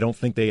reason why I don't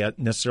think they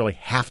necessarily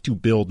have to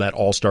build that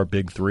all-star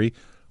big three.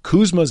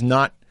 Kuzma's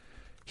not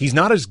 – he's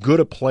not as good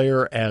a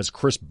player as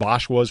Chris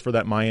Bosh was for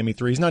that Miami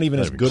three. He's not even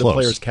as good a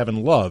player as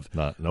Kevin Love,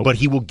 but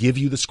he will give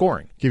you the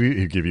scoring.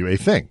 He'll give you a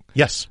thing.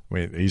 Yes. I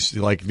mean, he's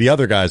like the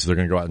other guys that are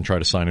going to go out and try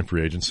to sign in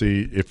free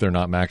agency. If they're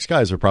not max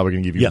guys, they're probably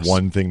going to give you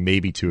one thing,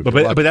 maybe two.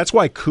 But that's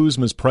why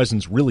Kuzma's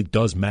presence really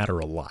does matter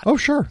a lot. Oh,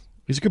 sure.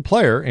 He's a good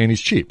player, and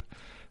he's cheap.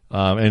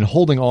 And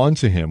holding on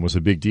to him was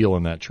a big deal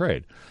in that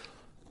trade.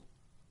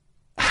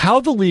 How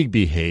the league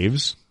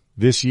behaves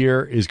this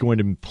year is going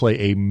to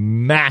play a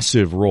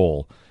massive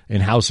role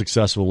in how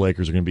successful the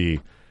Lakers are going to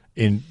be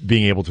in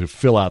being able to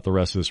fill out the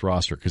rest of this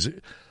roster. Because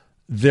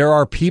there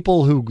are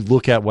people who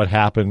look at what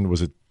happened,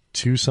 was it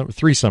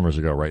 3 summers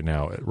ago right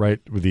now, right,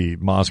 with the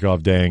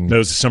Mozgov Deng? That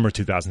was the summer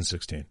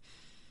 2016.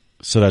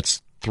 So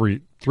that's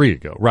three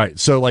ago, right?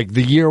 So like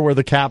the year where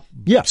the cap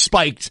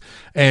spiked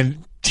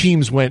and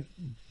teams went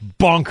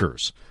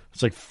bonkers.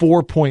 It's like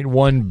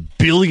 $4.1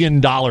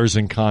 billion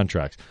in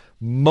contracts,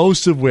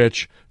 most of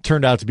which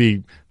turned out to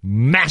be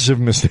massive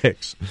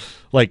mistakes.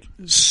 Like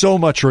so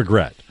much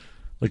regret.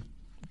 Like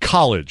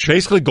college.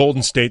 Basically,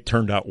 Golden State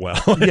turned out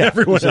well. Yeah,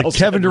 everyone else.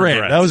 Kevin Durant,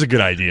 regrets. that was a good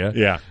idea.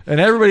 Yeah.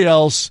 And everybody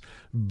else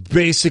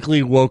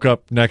basically woke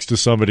up next to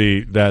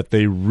somebody that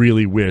they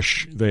really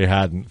wish they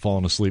hadn't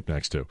fallen asleep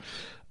next to.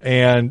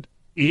 And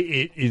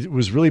it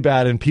was really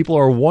bad, and people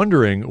are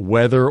wondering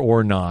whether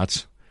or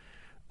not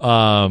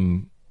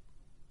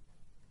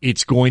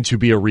it's going to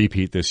be a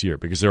repeat this year,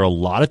 because there are a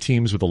lot of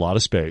teams with a lot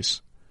of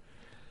space.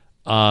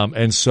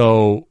 And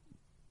so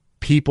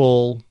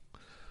people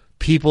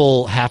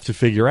have to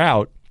figure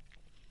out,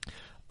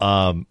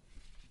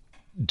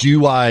 do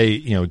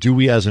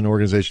we as an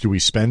organization, do we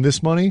spend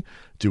this money?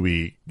 Do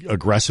we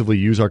aggressively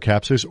use our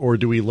cap space, or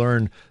do we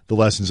learn the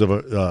lessons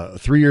of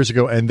 3 years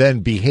ago and then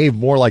behave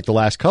more like the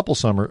last couple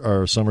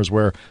summers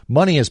where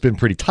money has been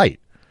pretty tight?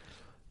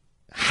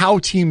 How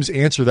teams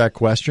answer that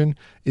question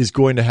is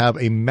going to have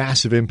a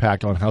massive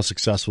impact on how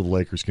successful the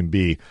Lakers can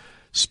be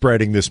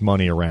spreading this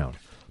money around.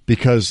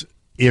 Because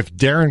if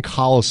Darren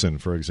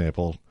Collison, for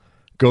example,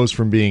 goes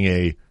from being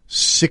a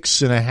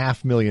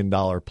 $6.5 million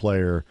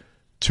player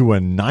to a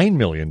 $9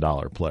 million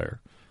player,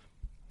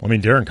 I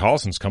mean, Darren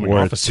Collison's coming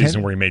off a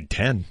season where he made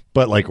 10.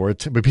 But like,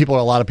 but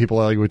a lot of people,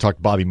 like we talked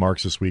to Bobby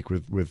Marks this week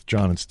with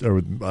John or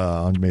with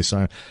Andre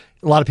Simon.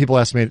 A lot of people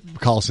estimate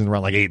Collison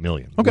around like $8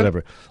 million,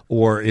 whatever.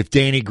 Or if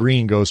Danny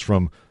Green goes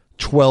from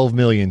 $12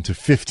 million to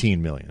 $15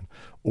 million,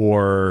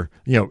 or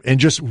and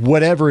just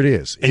whatever it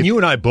is. And you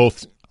and I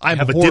both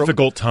have a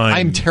difficult time.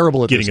 I'm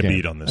terrible at getting this game. A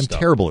beat on this. I'm stuff.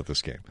 terrible at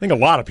this game. I think a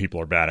lot of people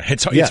are bad at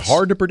it. It's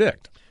hard to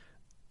predict.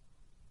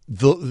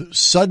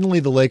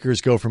 Suddenly the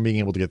Lakers go from being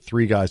able to get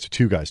 3 guys to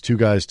 2 guys, 2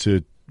 guys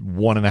to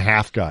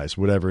 1.5 guys,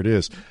 whatever it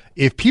is.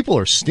 If people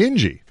are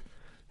stingy,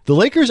 the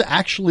Lakers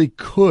actually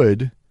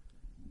could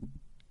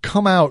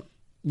come out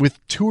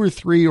with 2 or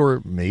 3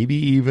 or maybe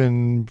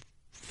even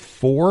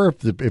 4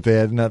 if they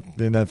had in that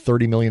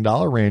 $30 million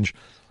range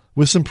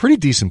with some pretty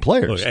decent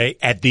players. Look,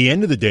 at the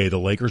end of the day, the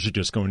Lakers are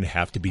just going to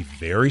have to be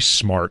very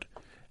smart,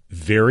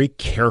 very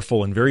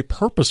careful, and very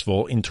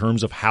purposeful in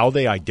terms of how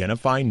they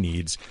identify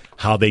needs,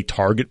 how they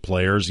target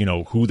players,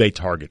 who they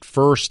target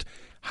first,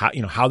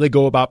 how they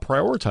go about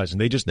prioritizing.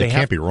 They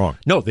can't be wrong.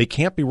 No, they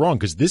can't be wrong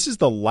because this is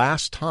the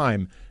last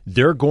time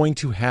they're going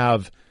to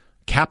have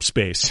cap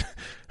space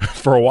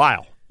for a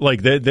while.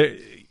 Like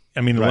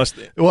unless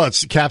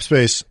it's cap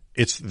space.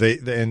 It's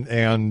because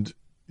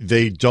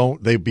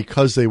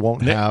they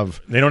won't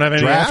have they don't have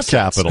any draft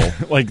capital.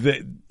 Like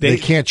they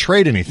can't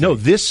trade anything. No,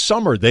 this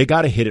summer they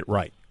got to hit it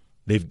right.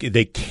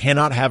 They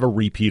cannot have a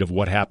repeat of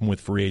what happened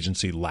with free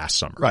agency last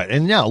summer. Right.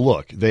 And now,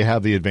 look, they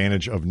have the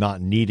advantage of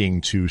not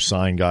needing to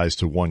sign guys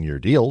to 1-year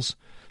deals.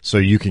 So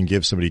you can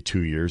give somebody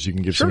 2 years. You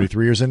can give somebody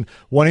 3 years. And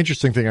one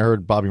interesting thing I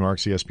heard Bobby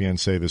Marks, ESPN,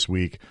 say this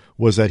week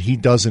was that he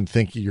doesn't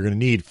think you're going to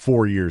need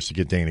 4 years to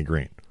get Danny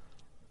Green.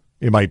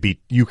 It might be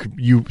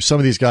some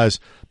of these guys,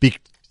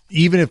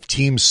 even if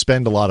teams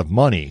spend a lot of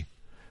money,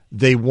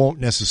 they won't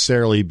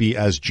necessarily be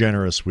as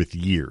generous with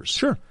years.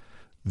 Sure.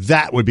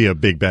 That would be a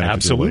big benefit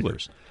Absolutely. to the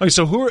Lakers. Okay,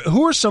 so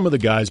who are some of the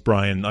guys,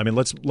 Brian? I mean,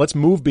 let's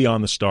move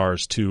beyond the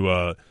stars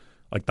to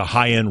like the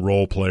high-end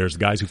role players, the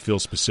guys who fill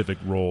specific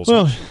roles.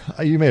 Well,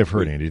 you may have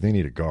heard, Andy, they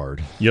need a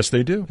guard. Yes,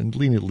 they do. And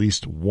need at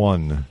least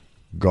one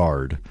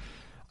guard.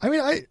 I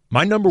mean,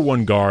 my number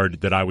one guard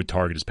that I would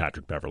target is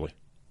Patrick Beverley.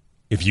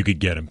 If you could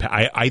get him.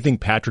 I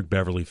think Patrick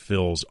Beverley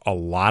fills a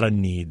lot of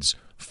needs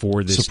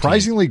for this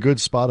surprisingly team.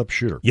 good spot-up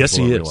shooter. Yes,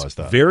 he is.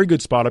 Very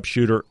good spot-up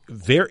shooter.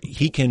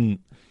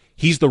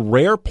 He's the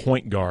rare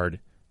point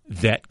guard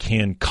that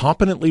can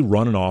competently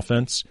run an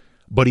offense,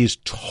 but he's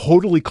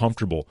totally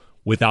comfortable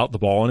without the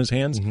ball in his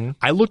hands. Mm-hmm.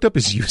 I looked up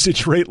his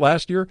usage rate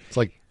last year. It's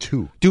like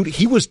 2. Dude,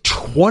 he was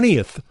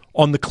 20th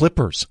on the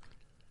Clippers.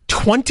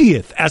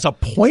 20th as a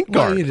point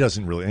guard. Well, he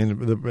doesn't really. And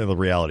the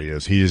reality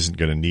is he isn't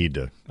going to need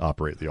to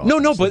operate the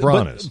offense. No, but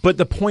LeBron is. But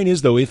the point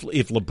is, though, if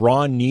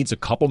LeBron needs a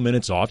couple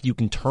minutes off, you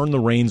can turn the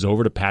reins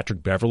over to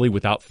Patrick Beverley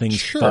without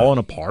things falling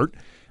apart.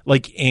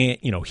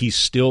 He's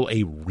still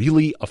a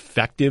really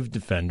effective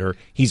defender.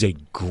 He's a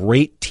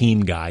great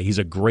team guy. He's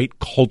a great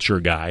culture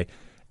guy.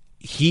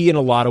 He, in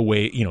a lot of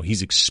ways,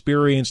 he's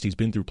experienced. He's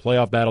been through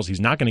playoff battles. He's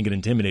not going to get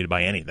intimidated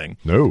by anything.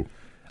 No.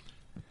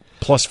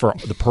 Plus, for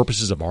the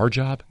purposes of our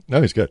job,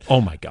 no, he's good. Oh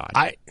my God,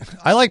 I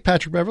like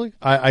Patrick Beverley.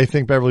 I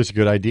think Beverley's a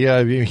good idea.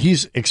 I mean,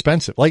 he's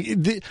expensive. I look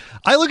at these.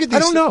 I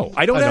don't know.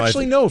 I don't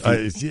actually know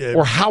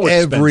or how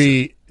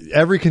expensive.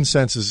 Every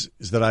consensus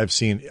is that I've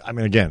seen. I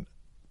mean, again,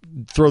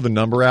 throw the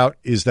number out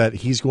is that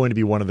he's going to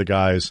be one of the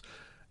guys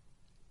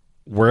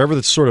wherever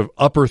the sort of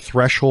upper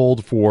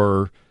threshold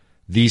for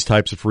these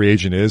types of free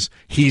agent is.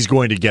 He's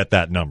going to get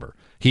that number.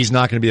 He's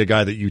not going to be a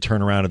guy that you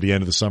turn around at the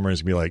end of the summer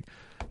and be like,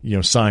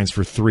 signs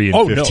for 3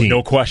 and 15.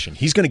 No question.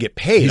 He's going to get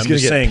paid. He's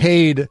going to get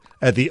paid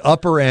at the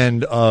upper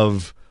end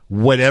of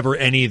whatever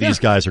any of these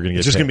guys are going to get.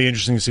 It's just going to be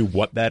interesting to see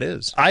what that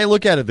is. I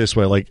look at it this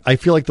way: like I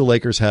feel like the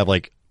Lakers have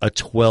like a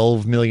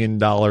 $12 million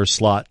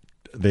slot.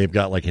 They've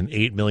got like an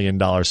 $8 million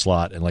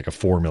slot and like a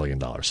 $4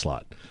 million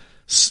slot,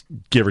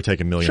 give or take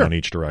 $1 million on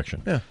each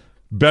direction. Yeah.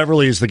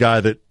 Beverly is the guy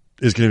that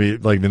is going to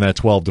be like in that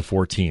 12 to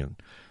 14.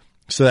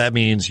 So that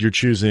means you're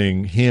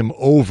choosing him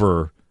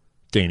over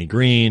Danny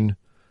Green.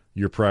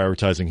 You're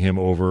prioritizing him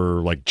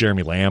over like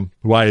Jeremy Lamb,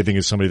 who I think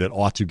is somebody that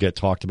ought to get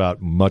talked about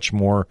much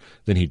more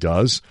than he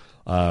does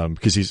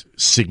because he's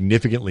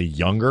significantly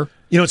younger.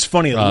 It's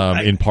funny.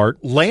 In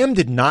part, Lamb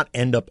did not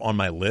end up on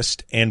my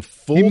list, and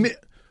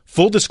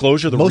full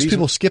disclosure, most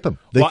people skip him.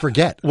 They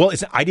forget. Well,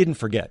 I didn't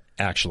forget,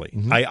 actually.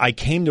 Mm-hmm. I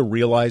came to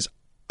realize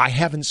I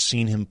haven't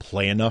seen him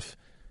play enough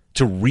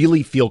to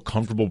really feel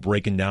comfortable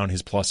breaking down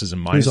his pluses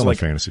and minuses. He was on the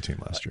fantasy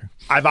team last year.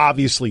 I've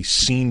obviously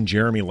seen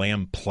Jeremy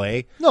Lamb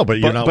play. No, but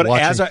you're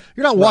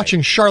not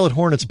watching Charlotte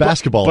Hornets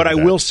basketball. But I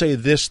will say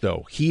this,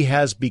 though. He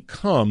has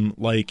become,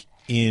 like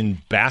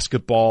in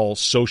basketball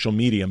social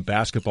media and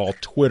basketball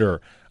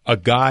Twitter, a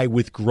guy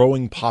with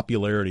growing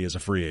popularity as a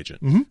free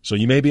agent. Mm-hmm. So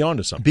you may be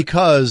onto something.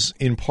 Because,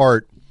 in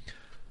part,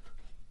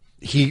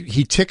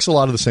 he ticks a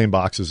lot of the same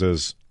boxes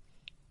as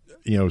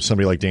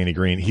somebody like Danny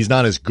Green. He's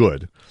not as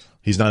good.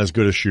 He's not as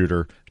good a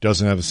shooter. He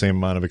doesn't have the same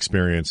amount of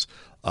experience.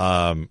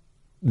 Not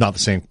the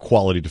same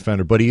quality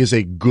defender, but he is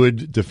a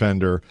good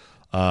defender.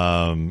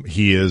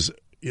 He is,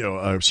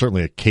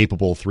 certainly a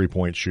capable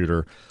 3-point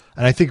shooter.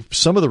 And I think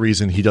some of the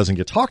reason he doesn't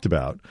get talked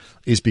about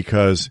is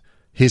because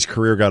his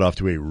career got off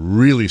to a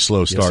really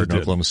slow start in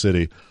Oklahoma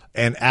City.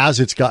 And as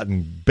it's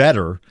gotten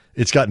better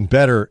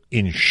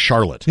in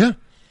Charlotte. Yeah.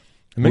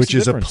 Which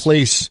is a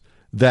place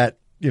that,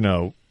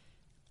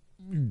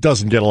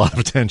 doesn't get a lot of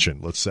attention,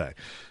 let's say.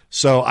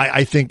 So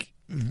I think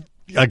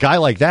a guy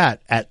like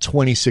that at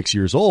 26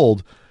 years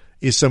old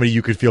is somebody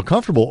you could feel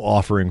comfortable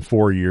offering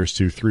 4 years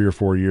to, 3 or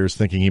 4 years,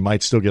 thinking he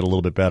might still get a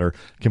little bit better,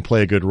 can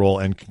play a good role,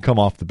 and can come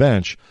off the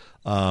bench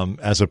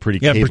as a pretty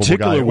capable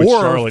guy. With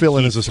or Charlotte, fill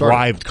in as a starter. He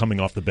thrived coming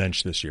off the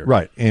bench this year.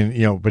 Right.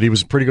 And, but he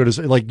was pretty good as,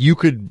 you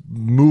could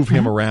move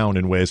him around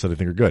in ways that I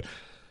think are good.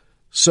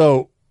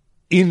 So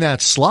in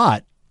that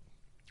slot,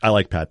 I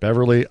like Pat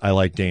Beverly. I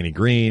like Danny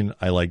Green.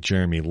 I like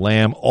Jeremy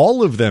Lamb.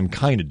 All of them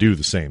kind of do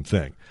the same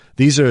thing.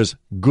 These are as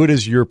good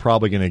as you're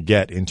probably going to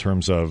get in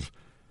terms of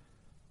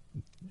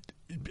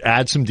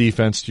add some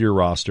defense to your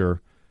roster,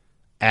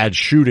 add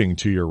shooting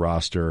to your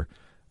roster.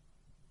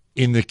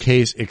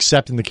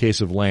 Except in the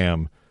case of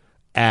Lamb,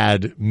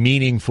 add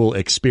meaningful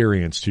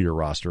experience to your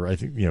roster. I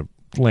think,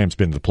 Lamb's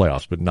been to the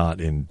playoffs, but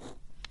not in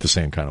the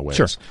same kind of ways.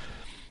 Sure.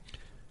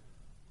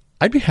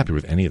 I'd be happy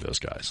with any of those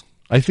guys.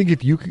 I think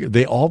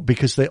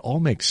because they all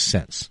make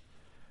sense.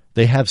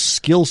 They have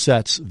skill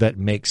sets that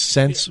make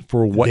sense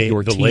for what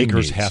your team needs. The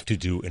Lakers needs. have to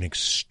do an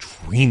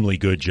extremely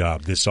good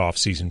job this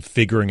offseason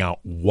figuring out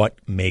what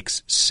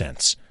makes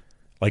sense.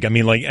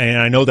 And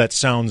I know that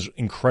sounds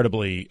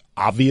incredibly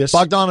obvious.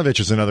 Bogdanovich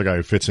is another guy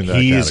who fits into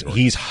that category.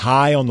 He's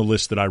high on the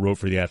list that I wrote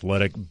for The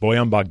Athletic.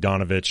 Bojan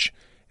Bogdanovich,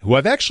 who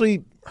I've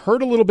actually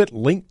heard a little bit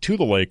linked to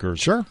the Lakers.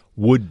 Sure.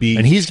 Would be.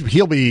 And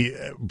he'll be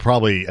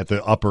probably at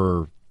the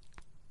upper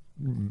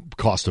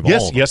cost of all of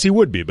them. Yes, he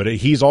would be. But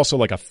he's also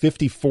like a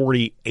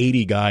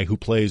 50-40-80 guy who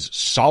plays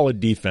solid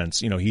defense.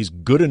 He's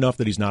good enough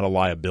that he's not a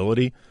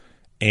liability.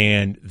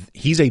 And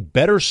he's a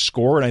better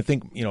scorer, and I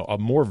think a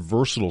more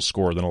versatile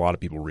scorer than a lot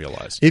of people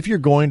realize. If you're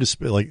going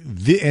to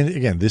and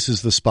again, this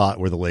is the spot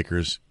where the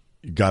Lakers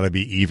got to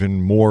be even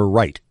more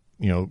right.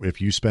 If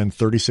you spend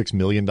 $36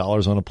 million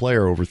on a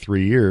player over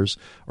 3 years,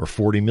 or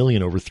 $40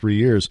 million over 3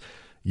 years,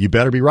 you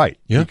better be right.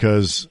 Yeah.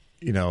 Because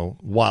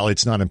while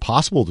it's not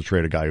impossible to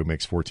trade a guy who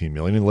makes $14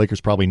 million, and the Lakers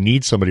probably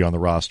need somebody on the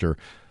roster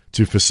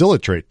to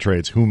facilitate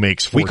trades who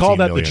makes $14 million. We call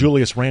that the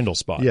Julius Randle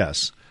spot.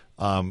 Yes.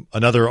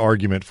 Another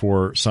argument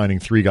for signing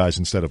 3 guys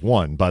instead of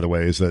 1, by the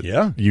way, is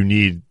that you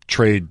need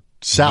trade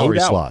salary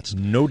slots.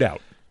 No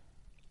doubt.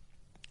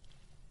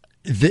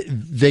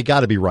 They got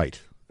to be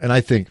right. And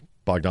I think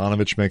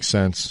Bogdanovich makes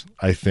sense.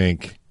 I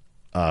think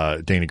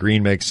Danny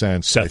Green makes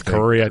sense. Seth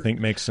Curry, I think,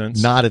 makes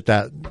sense. Not at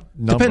that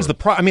number. Depends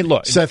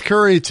look. Seth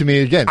Curry, to me,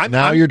 again,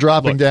 you're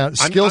dropping down.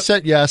 Skill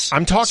set, yes.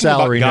 I'm talking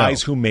salary, about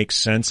guys no. who make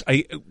sense.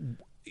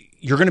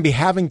 You're going to be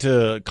having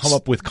to come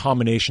up with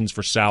combinations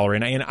for salary,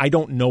 and I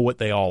don't know what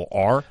they all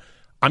are.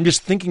 I'm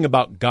just thinking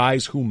about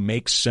guys who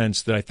make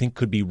sense that I think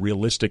could be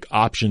realistic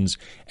options,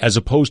 as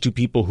opposed to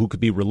people who could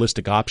be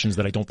realistic options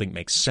that I don't think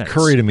make sense.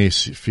 Curry, to me,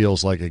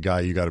 feels like a guy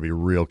you got to be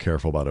real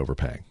careful about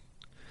overpaying.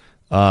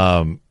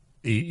 So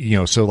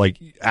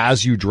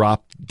as you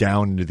drop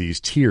down into these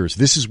tiers,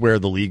 this is where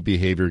the league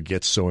behavior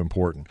gets so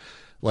important.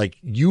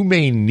 You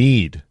may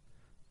need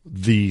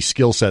the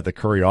skill set that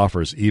Curry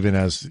offers, even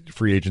as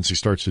free agency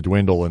starts to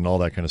dwindle and all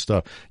that kind of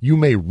stuff. You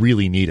may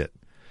really need it.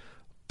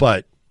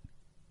 But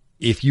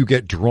if you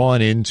get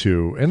drawn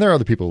into, and there are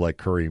other people who like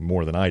Curry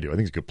more than I do. I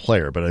think he's a good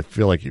player, but I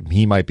feel like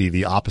he might be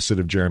the opposite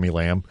of Jeremy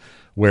Lamb,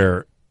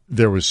 where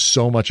there was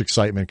so much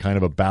excitement kind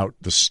of about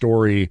the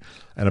story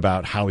and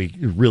about how he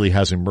really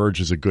has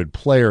emerged as a good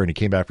player, and he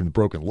came back from the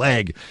broken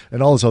leg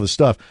and all this other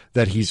stuff,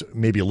 that he's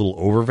maybe a little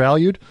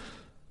overvalued.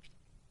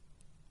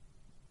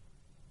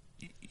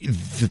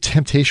 The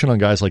temptation on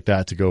guys like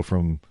that to go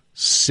from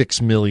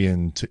 $6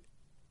 million to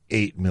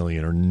 $8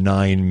 million or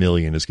 $9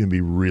 million is going to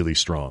be really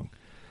strong.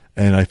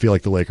 And I feel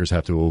like the Lakers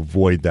have to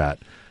avoid that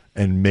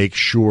and make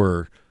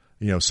sure,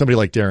 somebody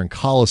like Darren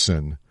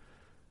Collison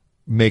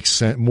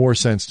makes more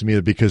sense to me,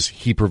 because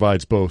he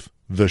provides both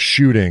the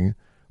shooting,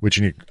 which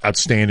is an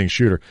outstanding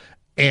shooter,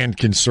 and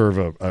can serve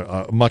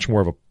a much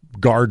more of a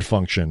guard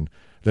function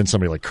than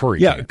somebody like Curry.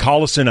 Yeah,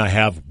 Collison, I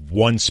have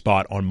one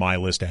spot on my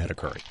list ahead of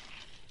Curry.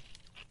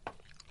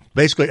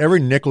 Basically, every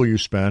nickel you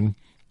spend,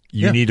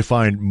 you need to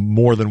find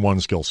more than one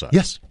skill set.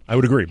 Yes, I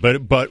would agree.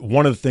 But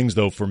one of the things,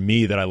 though, for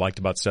me that I liked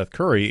about Seth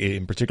Curry,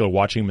 in particular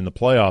watching him in the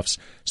playoffs,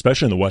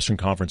 especially in the Western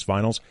Conference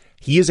Finals,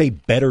 he is a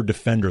better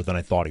defender than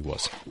I thought he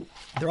was.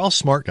 They're all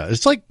smart guys.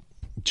 It's like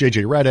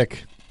J.J.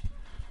 Redick.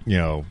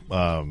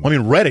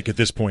 Redick at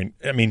this point,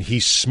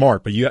 he's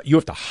smart, but you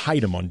have to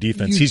hide him on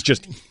defense. He's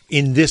just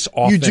in this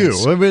offense. You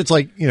do. But it's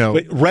like,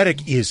 But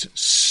Redick is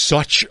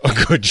such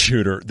a good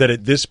shooter that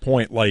at this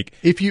point, but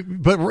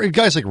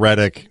guys like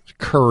Redick,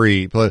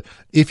 Curry, but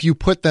if you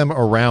put them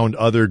around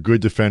other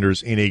good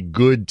defenders in a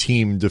good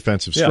team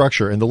defensive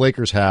structure, and the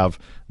Lakers have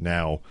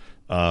now,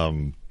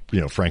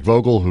 Frank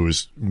Vogel,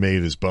 who's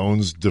made his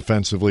bones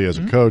defensively as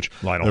a coach.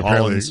 Lionel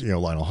Hollins.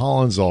 Lionel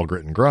Hollins, all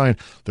grit and grind.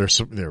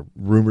 They're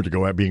rumored to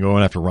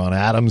going after Ron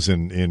Adams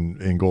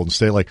in Golden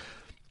State.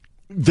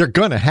 they're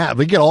going to have,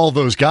 they get all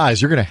those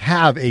guys, you're going to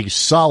have a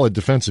solid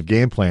defensive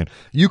game plan.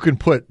 You can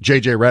put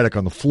J.J. Redick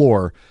on the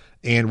floor,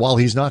 and while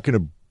he's not going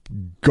to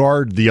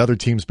guard the other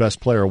team's best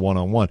player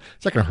one-on-one,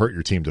 it's not going to hurt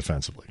your team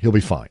defensively. He'll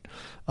be fine.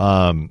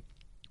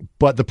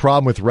 But the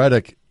problem with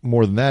Redick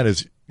more than that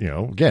is,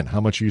 again,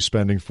 how much are you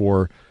spending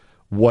for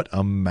what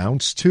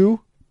amounts to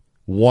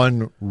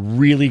one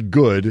really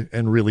good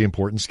and really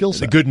important skill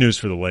set? The good news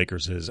for the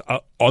Lakers is,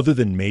 other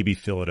than maybe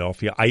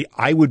Philadelphia,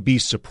 I would be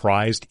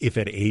surprised if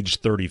at age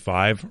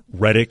 35,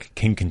 Redick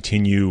can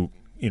continue,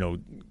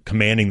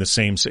 commanding the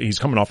same. He's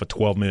coming off a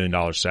 $12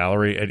 million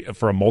salary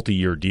for a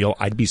multi-year deal.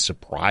 I'd be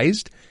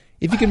surprised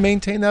if he can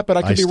maintain that, but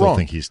I could be wrong. I still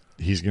think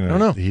he's going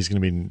to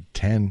be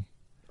 10.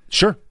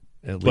 Sure.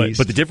 At least.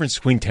 But the difference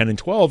between 10 and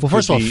 12. Well,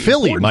 first of all,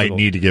 Philly might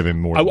need to give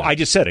him more. I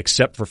just said,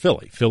 except for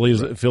Philly. Philly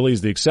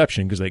is the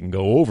exception because they can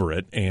go over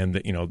it,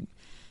 and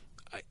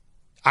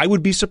I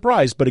would be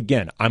surprised. But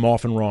again, I'm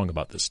often wrong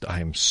about this stuff. I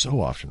am so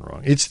often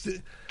wrong.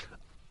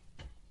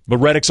 But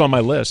Redick's on my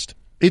list.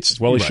 It's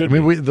well, he right. should. I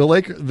mean, the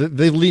Lakers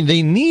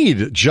they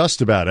need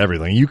just about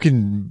everything. You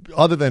can,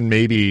 other than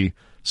maybe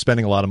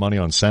spending a lot of money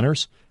on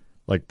centers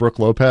like Brook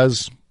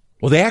Lopez.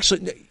 Well,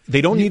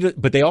 they don't need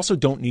it, but they also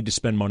don't need to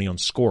spend money on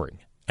scoring.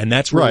 And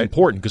that's really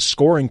important because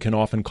scoring can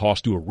often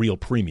cost you a real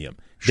premium.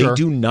 They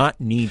do not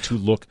need to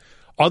look,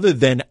 other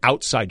than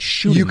outside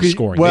shooting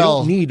scoring.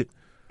 Well, they don't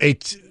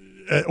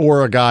need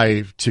or a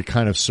guy to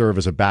kind of serve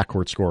as a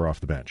backcourt scorer off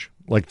the bench.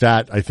 Like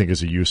that, I think,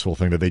 is a useful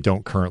thing that they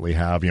don't currently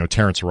have.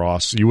 Terrence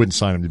Ross, you wouldn't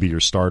sign him to be your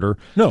starter,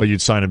 but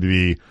you'd sign him to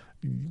be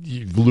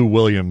Lou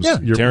Williams.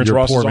 Yeah, Terrence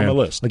Ross is on the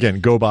list.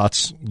 Again,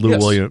 GoBots, Lou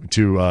Williams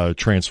to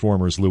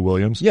Transformers, Lou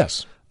Williams.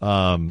 Yes.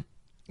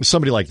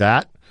 Somebody like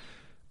that.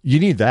 You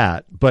need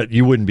that, but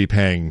you wouldn't be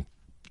paying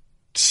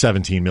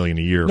 $17 million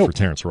a year for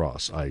Terrence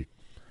Ross, I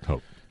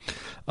hope.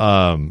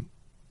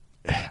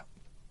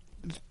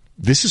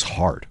 This is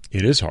hard.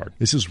 It is hard.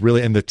 This is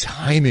really, and the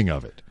timing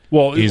of it.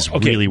 Is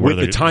really where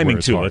the timing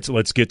too. Hard.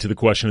 Let's get to the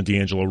question of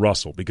D'Angelo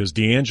Russell, because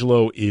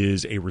D'Angelo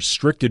is a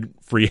restricted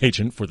free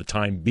agent for the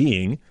time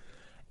being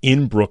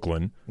in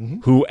Brooklyn,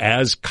 who,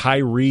 as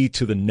Kyrie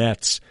to the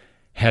Nets,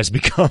 has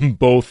become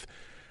both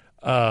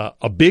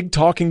a big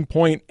talking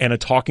point and a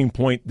talking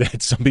point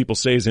that some people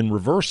say is in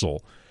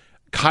reversal.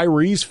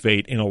 Kyrie's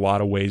fate in a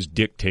lot of ways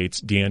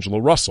dictates D'Angelo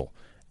Russell,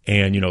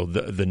 and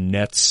the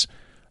Nets.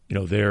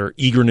 Their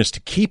eagerness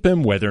to keep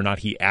him, whether or not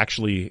he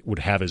actually would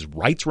have his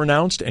rights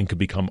renounced and could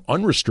become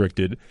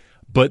unrestricted.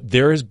 But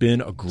there has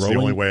been a growing. It's the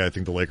only way I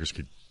think the Lakers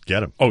could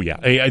get him. Oh,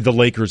 yeah. The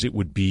Lakers, it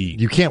would be.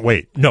 You can't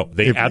wait. No,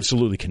 they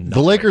absolutely cannot.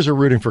 The Lakers are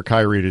rooting for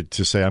Kyrie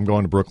to say, I'm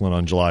going to Brooklyn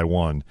on July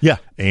 1. Yeah.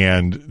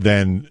 And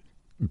then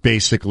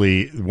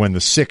basically when the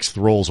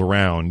 6th rolls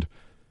around,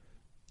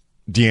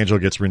 D'Angelo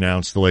gets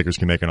renounced, the Lakers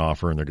can make an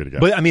offer, and they're good to go.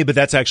 But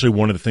that's actually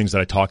one of the things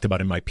that I talked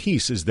about in my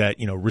piece is that,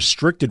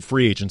 restricted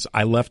free agents,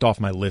 I left off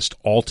my list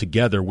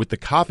altogether with the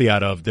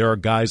caveat of there are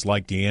guys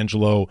like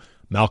D'Angelo,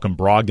 Malcolm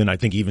Brogdon, I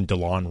think even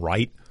DeLon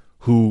Wright,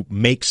 who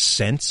make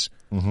sense,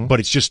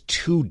 but it's just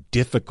too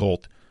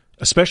difficult,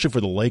 especially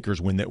for the Lakers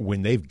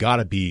when they've got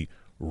to be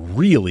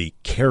really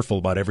careful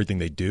about everything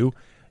they do.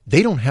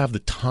 They don't have the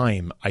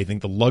time, I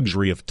think, the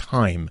luxury of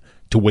time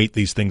to wait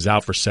these things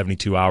out for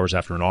 72 hours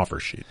after an offer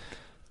sheet.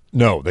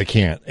 No, they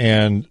can't.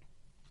 And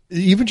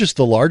even just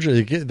the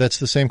larger, that's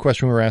the same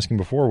question we were asking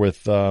before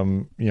with,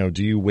 do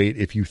you wait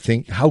if you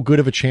think, how good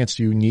of a chance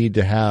do you need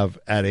to have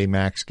at a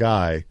max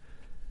guy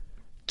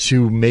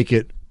to make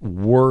it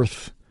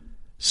worth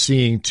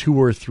seeing 2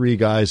 or 3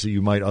 guys that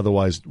you might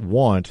otherwise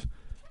want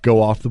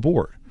go off the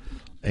board?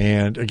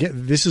 And again,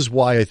 this is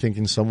why I think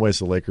in some ways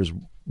the Lakers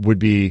would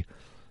be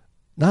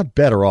not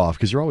better off,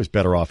 because you're always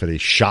better off at a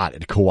shot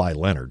at Kawhi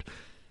Leonard.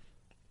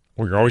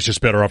 Well, you're always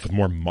just better off with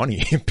more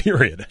money,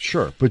 period.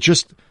 Sure, but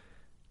just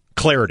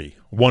clarity,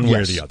 one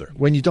way or the other.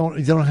 When you don't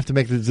have to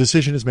make the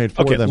decision is made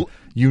for them.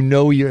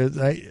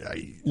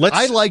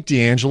 I like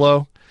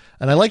D'Angelo,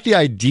 and I like the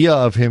idea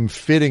of him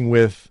fitting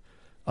with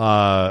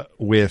Davis,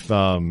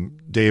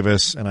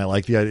 and I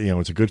like the idea.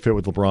 It's a good fit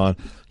with LeBron.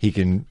 He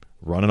can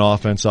run an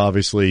offense.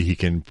 Obviously, he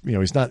can.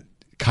 He's not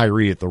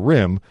Kyrie at the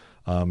rim.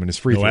 And his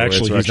free throw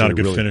rates are he's not a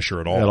good really,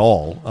 finisher at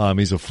all.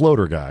 He's a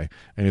floater guy,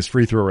 and his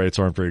free throw rates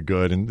aren't very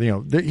good.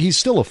 And he's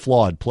still a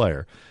flawed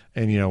player.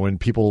 And when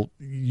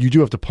you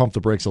do have to pump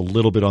the brakes a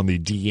little bit on the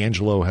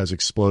D'Angelo has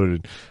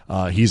exploded.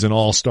 He's an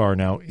all-star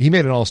now. He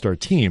made an all-star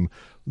team.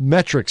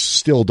 Metrics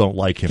still don't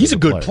like him. He's a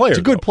good player. He's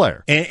a good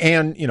player.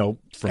 And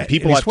from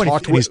people I've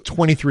talked with, he's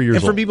 23 years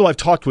old. And from people I've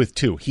talked with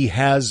too, he's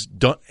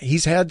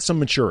had some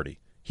maturity.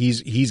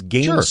 He's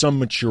gained some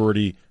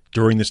maturity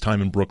during this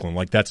time in Brooklyn.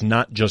 Like, that's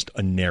not just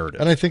a narrative.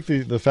 And I think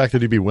the fact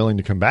that he'd be willing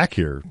to come back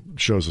here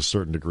shows a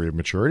certain degree of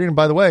maturity. And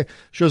by the way,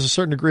 shows a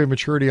certain degree of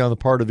maturity on the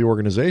part of the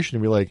organization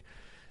to be like,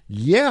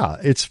 yeah,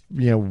 it's,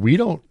 we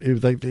don't,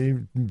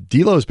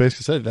 D'Lo's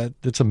basically said that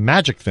it's a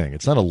Magic thing.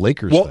 It's not a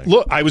Lakers thing. Well,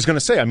 look, I was going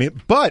to say,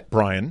 but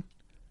Brian,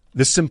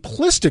 The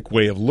simplistic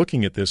way of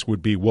looking at this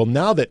would be, well,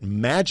 now that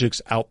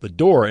Magic's out the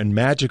door and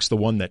Magic's the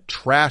one that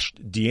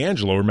trashed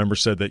D'Angelo, remember,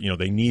 said that,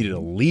 they needed a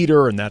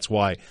leader and that's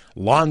why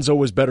Lonzo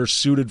was better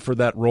suited for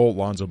that role.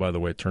 Lonzo, by the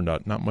way, it turned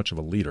out not much of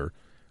a leader,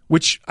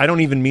 which I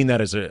don't even mean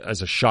that as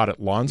a shot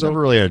at Lonzo.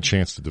 Never really had a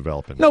chance to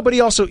develop it. No, but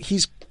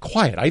he's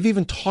quiet. I've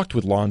even talked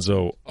with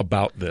Lonzo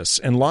about this,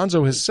 and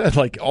Lonzo has said,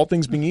 like, all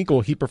things being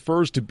equal, he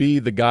prefers to be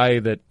the guy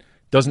that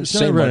doesn't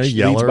say much,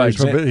 leads by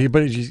example.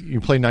 But you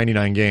play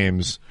 99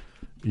 games.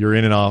 You're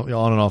in and off,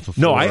 on and off the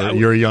floor. No,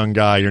 you're a young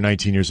guy. You're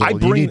 19 years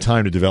old. You need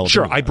time to develop.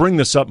 Sure, I bring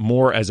this up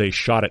more as a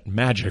shot at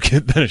Magic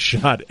than a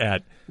shot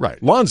at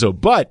Lonzo.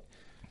 But,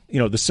 the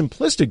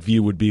simplistic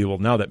view would be, well,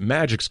 now that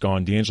Magic's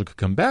gone, D'Angelo could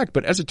come back.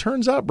 But as it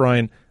turns out,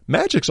 Brian,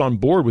 Magic's on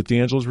board with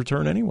D'Angelo's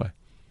return anyway.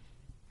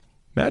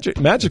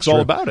 Magic's all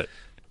about it.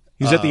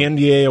 He's at the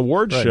NBA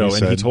awards show,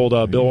 and he told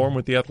Bill Orm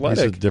with The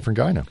Athletic. He's a different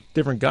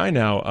guy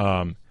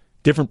now.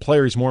 Different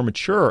player, he's more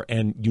mature,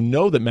 and you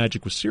know that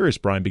Magic was serious,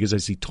 Brian, because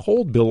as he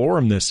told Bill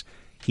Orem this,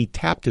 he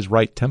tapped his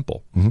right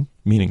temple,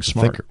 meaning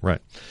smart. Thinker,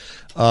 right.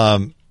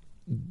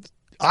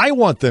 I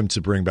want them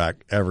to bring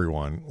back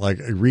everyone, like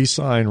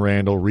re-sign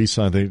Randall,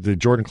 re-sign the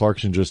Jordan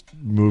Clarkson just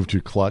moved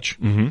to Clutch.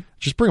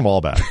 Just bring them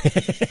all back.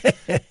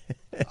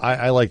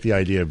 I like the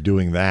idea of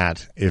doing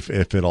that if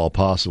at all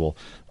possible.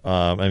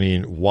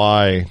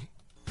 Why?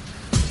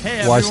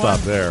 Hey Why everyone, stop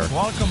there?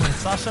 Welcome to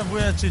Sasha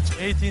Vujacic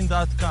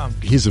 18.com.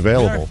 He's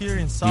available. We are here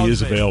in South He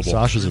is Bay. available.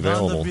 Sasha's We're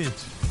down available. the beach.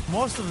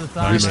 Most of the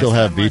time, We still I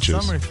have spend my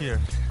beaches. Summer here.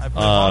 I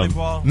play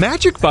volleyball.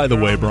 Magic, by the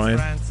way, around with Brian,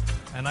 friends,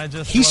 and I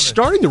just he's love it.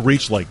 starting to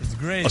reach like It's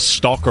great. a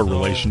stalker So,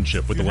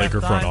 relationship with the if you have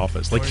Laker front time,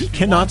 office. or Like, he if you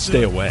cannot want to,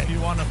 stay away. If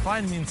you want to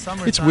find me in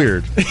summertime, It's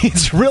weird.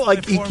 It's real.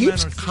 Like, he 4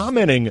 keeps men or 6.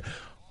 commenting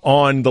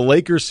on the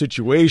Lakers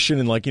situation,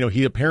 and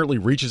he apparently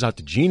reaches out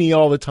to Jeannie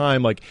all the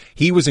time. Like,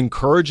 he was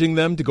encouraging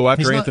them to go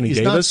after Anthony he's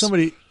Davis. not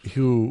somebody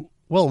who.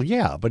 Well,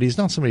 yeah, but he's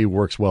not somebody who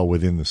works well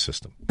within the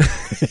system.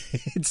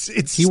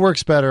 He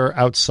works better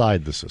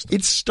outside the system.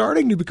 It's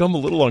starting to become a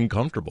little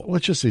uncomfortable. Well,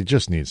 he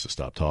just needs to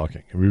stop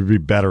talking. It would be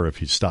better if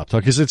he stopped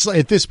talking, because it's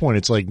at this point,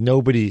 it's like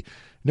nobody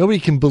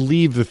can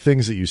believe the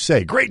things that you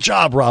say. Great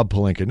job, Rob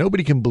Pelinka.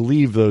 Nobody can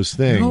believe those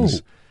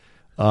things.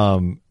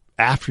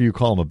 After you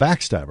call him a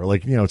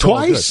backstabber,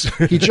 Twice.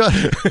 He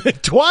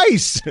just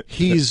Twice.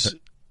 He's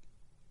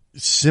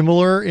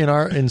similar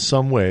in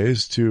some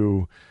ways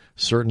to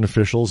certain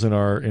officials in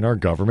our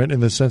government,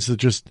 in the sense that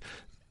just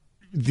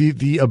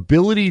the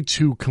ability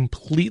to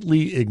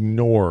completely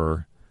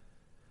ignore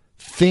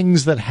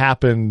things that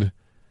happened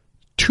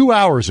 2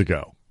 hours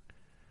ago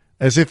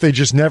as if they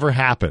just never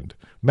happened.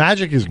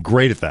 Magic is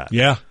great at that.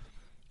 Yeah.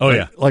 Oh,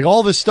 yeah. Like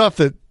all this stuff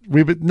that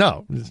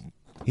no.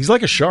 He's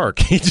like a shark.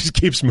 He just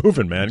keeps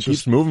moving, man.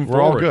 Keeps moving we're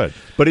forward. all good.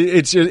 But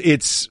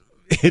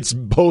it's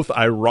both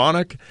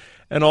ironic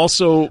and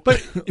also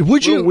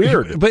would you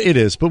weird. But it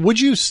is. But would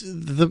you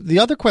the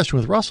other question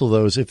with Russell,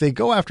 though, is if they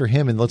go after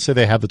him, and let's say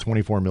they have the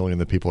 $24 million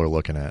that people are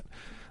looking at,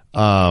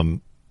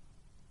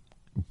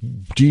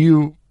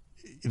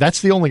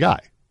 that's the only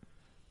guy.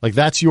 Like,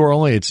 that's your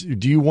only.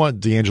 Do you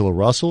want D'Angelo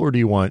Russell, or do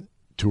you want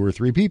 2 or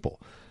 3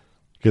 people?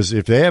 Because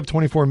if they have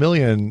 $24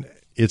 million,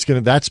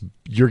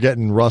 you're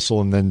getting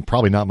Russell and then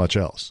probably not much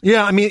else.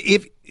 Yeah, I mean,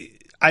 if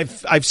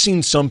I've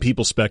seen some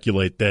people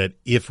speculate that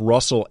if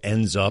Russell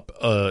ends up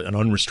an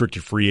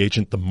unrestricted free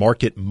agent, the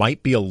market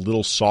might be a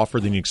little softer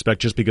than you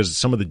expect, just because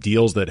some of the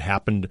deals that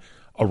happened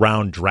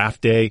around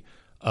draft day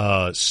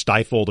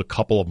stifled a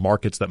couple of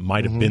markets that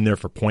might have been there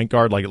for point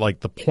guard.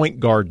 Like the point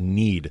guard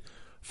need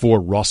for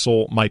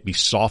Russell might be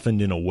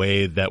softened in a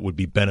way that would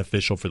be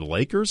beneficial for the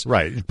Lakers.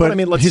 Right. But I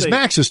mean, his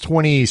max is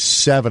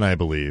 27, I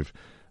believe.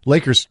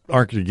 Lakers probably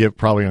aren't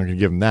going to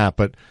give him that.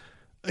 But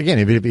again,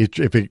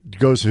 if it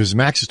goes, his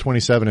max is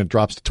 27 and it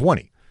drops to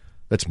 20.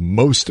 That's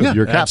most of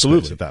your cap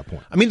space at that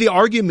point. I mean, the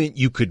argument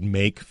you could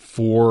make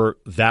for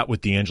that with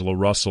D'Angelo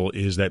Russell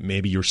is that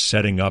maybe you're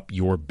setting up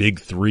your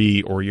big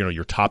 3 or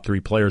your top 3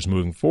 players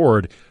moving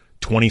forward,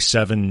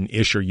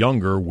 27-ish or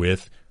younger,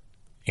 with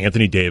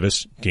Anthony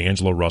Davis,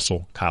 D'Angelo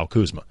Russell, Kyle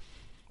Kuzma.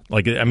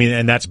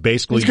 And that's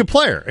basically, he's a good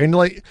player. And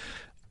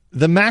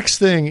the max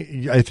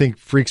thing, I think,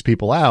 freaks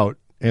people out.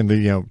 And the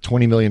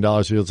 $20 million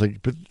deal, it's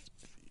like, but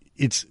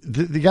you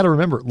got to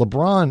remember,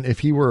 LeBron, if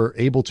he were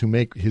able to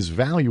make his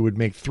value, would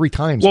make 3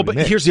 times. Well, but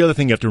here's the other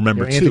thing you have to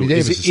remember too. Anthony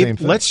Davis, the same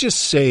thing. Let's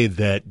just say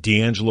that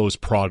D'Angelo's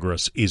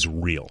progress is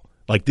real.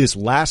 Like, this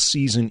last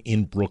season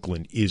in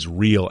Brooklyn is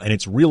real, and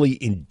it's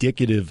really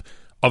indicative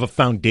of a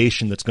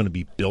foundation that's going to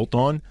be built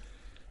on.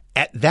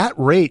 At that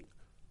rate,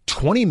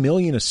 $20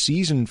 million a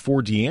season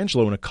for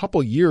D'Angelo in a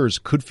couple years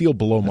could feel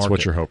below market. That's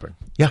what you're hoping.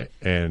 Yeah,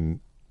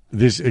 and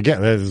this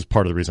is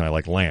part of the reason I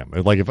like Lamb.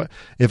 Like,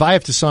 if I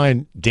have to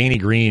sign Danny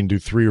Green to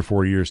 3 or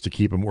 4 years to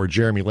keep him, or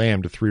Jeremy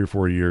Lamb to 3 or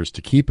 4 years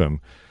to keep him,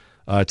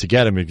 to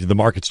get him, the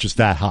market's just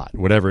that hot,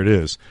 whatever it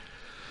is.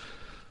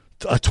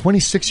 A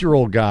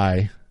 26-year-old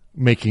guy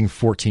making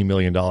 $14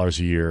 million a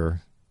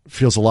year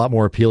feels a lot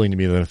more appealing to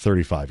me than a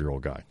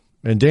 35-year-old guy.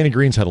 And Danny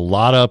Green's had a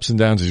lot of ups and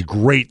downs. He's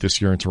great this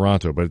year in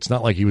Toronto, but it's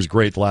not like he was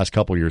great the last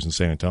couple of years in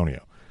San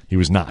Antonio. He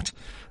was not.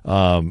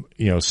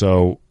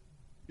 So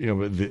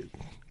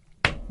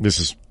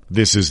this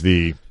is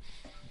the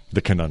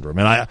conundrum,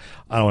 and I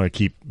don't want to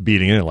keep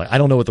beating it. Like, I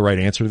don't know what the right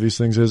answer to these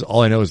things is.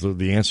 All I know is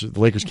the answer. The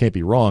Lakers can't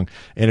be wrong,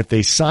 and if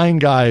they sign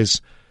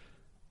guys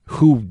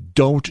who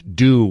don't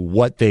do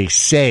what they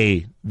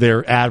say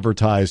they're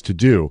advertised to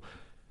do,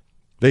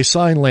 they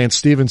signed Lance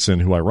Stevenson,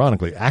 who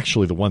ironically,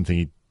 actually, the one thing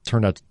he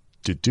turned out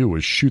to do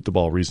was shoot the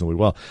ball reasonably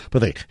well.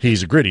 But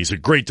he's a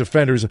great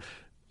defender.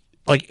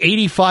 Like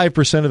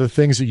 85% of the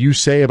things that you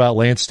say about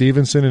Lance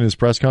Stevenson in his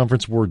press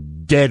conference were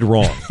dead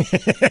wrong.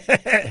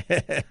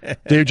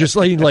 They're just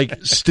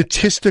like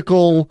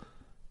statistical,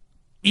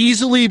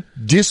 easily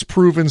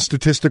disproven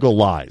statistical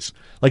lies.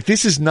 Like,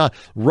 this is not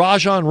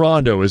Rajon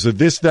Rondo is a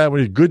this, that,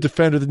 a good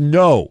defender.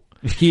 No,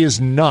 he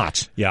is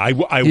not. Yeah,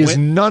 he is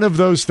none of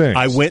those things.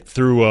 I went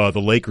through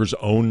the Lakers'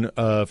 own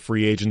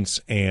free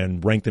agents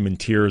and ranked them in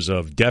tiers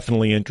of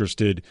definitely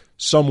interested,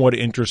 somewhat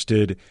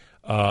interested.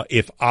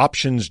 If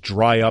options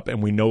dry up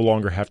and we no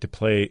longer have to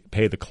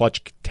pay the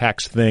clutch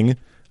tax thing,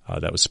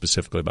 that was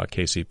specifically about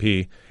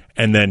KCP,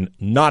 and then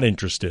not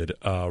interested,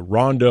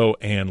 Rondo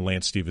and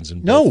Lance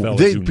Stevenson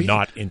both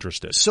not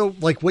interested. So,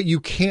 like, what you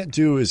can't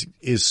do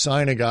is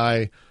sign a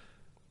guy.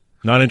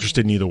 Not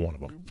interested in either one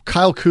of them.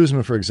 Kyle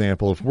Kuzma, for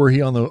example, if were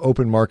he on the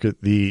open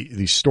market, the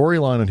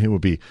storyline on him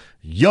would be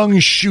young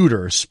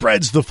shooter,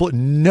 spreads the foot.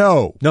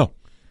 No.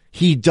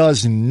 He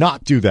does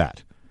not do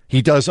that.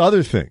 He does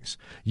other things.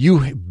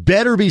 You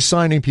better be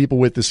signing people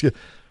with this.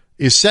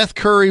 Is Seth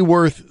Curry at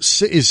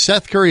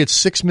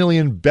 $6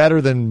 million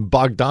better than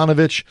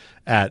Bogdanovich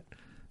at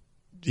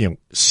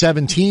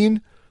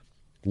 17?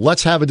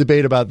 Let's have a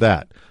debate about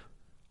that.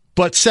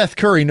 But Seth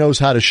Curry knows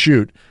how to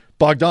shoot.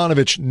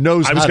 Bogdanovich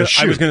knows how to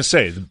shoot. I was going to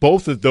say,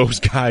 both of those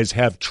guys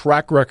have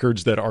track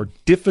records that are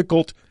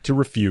difficult to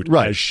refute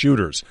as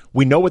shooters.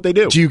 We know what they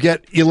do. Do you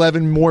get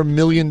 $11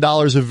 million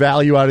of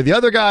value out of the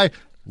other guy?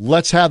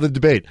 Let's have the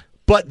debate.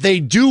 But they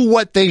do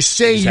what they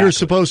say you're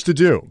supposed to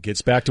do.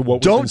 Gets back to what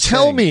we've Don't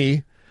tell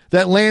me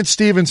that Lance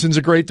Stevenson's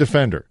a great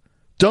defender.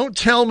 Don't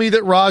tell me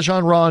that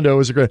Rajon Rondo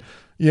is a great.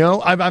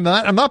 I'm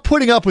not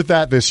putting up with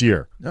that this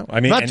year. No, I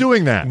mean, I'm not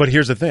doing that. But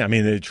here's the thing. I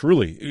mean,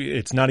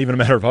 it's not even a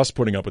matter of us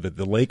putting up with it.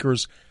 The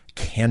Lakers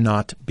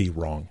cannot be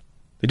wrong.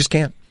 They just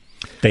can't.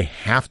 They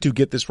have to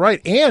get this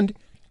right. And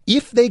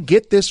if they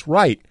get this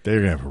right,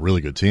 they're going to have a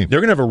really good team. They're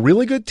going to have a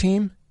really good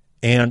team.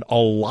 And a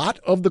lot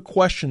of the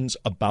questions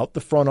about the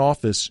front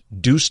office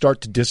do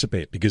start to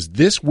dissipate because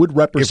this would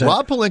represent if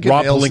Rob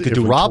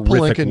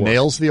Pelinka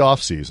nails the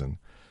offseason,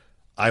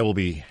 I will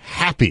be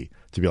happy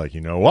to be like,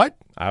 you know what?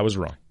 I was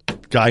wrong.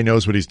 Guy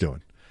knows what he's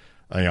doing.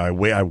 I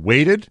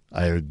waited.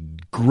 I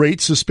had great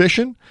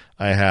suspicion.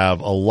 I have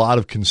a lot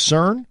of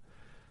concern.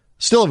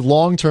 Still have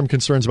long-term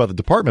concerns about the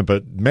department,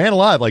 but man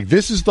alive, like,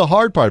 this is the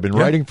hard part. I've been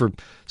writing for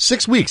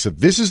 6 weeks.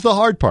 This is the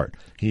hard part.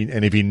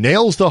 If he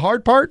nails the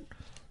hard part,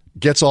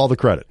 gets all the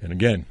credit. And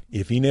again,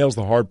 if he nails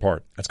the hard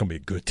part, that's going to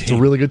be a good team. It's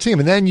a really good team.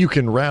 And then you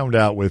can round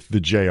out with the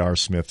J.R.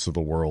 Smiths of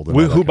the world.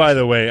 Who, by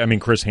the way, I mean,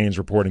 Chris Haynes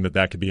reporting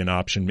that could be an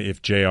option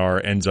if J.R.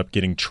 ends up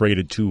getting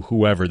traded to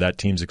whoever that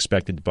team's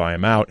expected to buy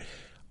him out.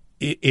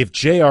 If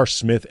J.R.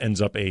 Smith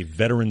ends up a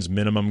veterans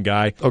minimum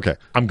guy, okay,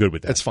 I'm good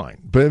with that. That's fine.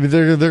 But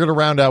they're going to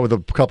round out with a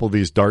couple of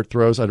these dart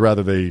throws. I'd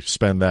rather they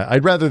spend that.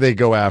 I'd rather they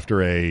go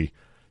after a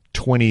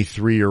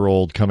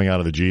 23-year-old coming out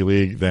of the G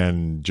League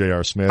than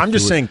J.R. Smith. I'm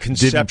just saying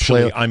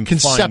conceptually, I'm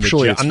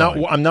fine.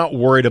 I'm not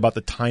worried about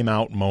the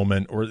timeout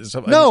moment or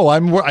something. No,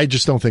 I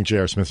just don't think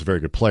J.R. Smith's a very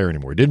good player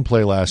anymore. He didn't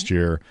play last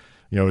year.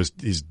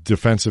 His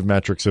defensive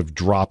metrics have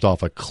dropped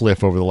off a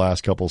cliff over the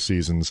last couple of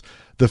seasons.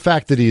 The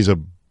fact that he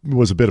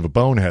was a bit of a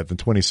bonehead in the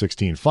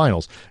 2016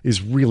 finals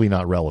is really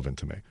not relevant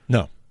to me.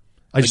 No.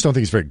 I just don't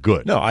think he's very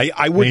good. No,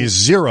 I wouldn't. He's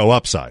zero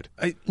upside.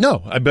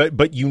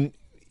 But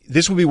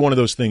this would be one of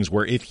those things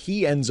where if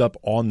he ends up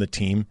on the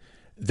team,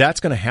 that's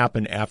going to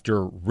happen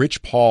after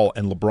Rich Paul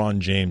and LeBron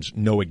James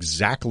know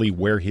exactly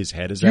where his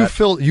head is at.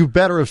 You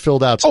better have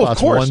filled out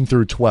spots 1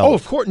 through 12. Oh,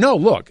 of course. No,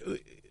 look,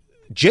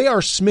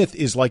 J.R. Smith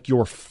is like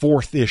your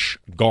fourth-ish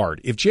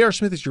guard. If J.R.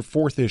 Smith is your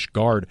fourth-ish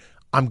guard,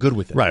 I'm good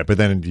with it. Right, but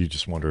then you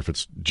just wonder if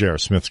it's J.R.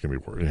 Smith's going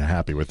to be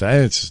happy with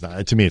that. It's just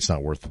not, to me, it's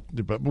not worth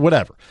it. But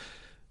whatever.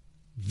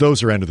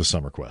 Those are end of the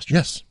summer questions.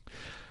 Yes.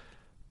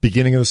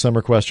 Beginning of the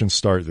summer questions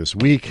start this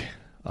week.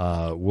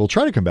 We'll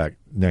try to come back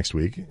next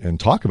week and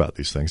talk about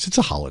these things. It's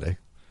a holiday.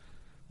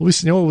 You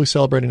know what we'll be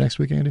celebrating next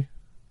week, Andy?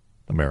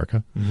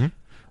 America.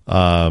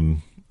 Mm-hmm.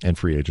 And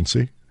free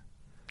agency.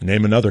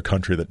 Name another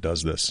country that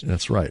does this.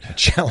 That's right. I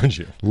challenge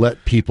you.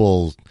 Let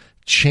people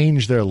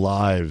change their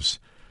lives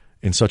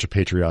in such a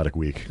patriotic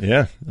week.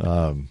 Yeah.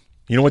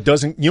 You know what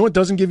doesn't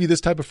give you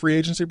this type of free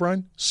agency,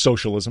 Brian?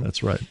 Socialism.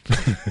 That's right.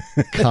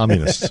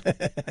 Communists.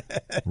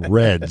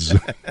 Reds.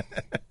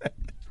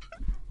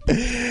 All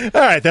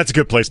right, that's a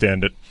good place to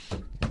end it.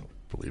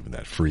 Believe in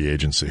that free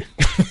agency.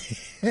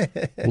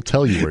 We'll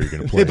tell you where you're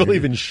going to play. They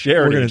believe in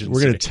shared agency.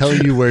 We're going to tell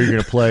you where you're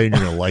going to play, and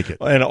you're going to like it.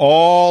 And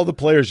all the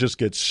players just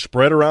get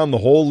spread around the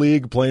whole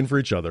league playing for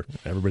each other.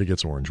 Everybody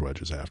gets orange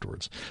wedges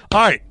afterwards. All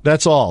right,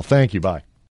 that's all. Thank you. Bye.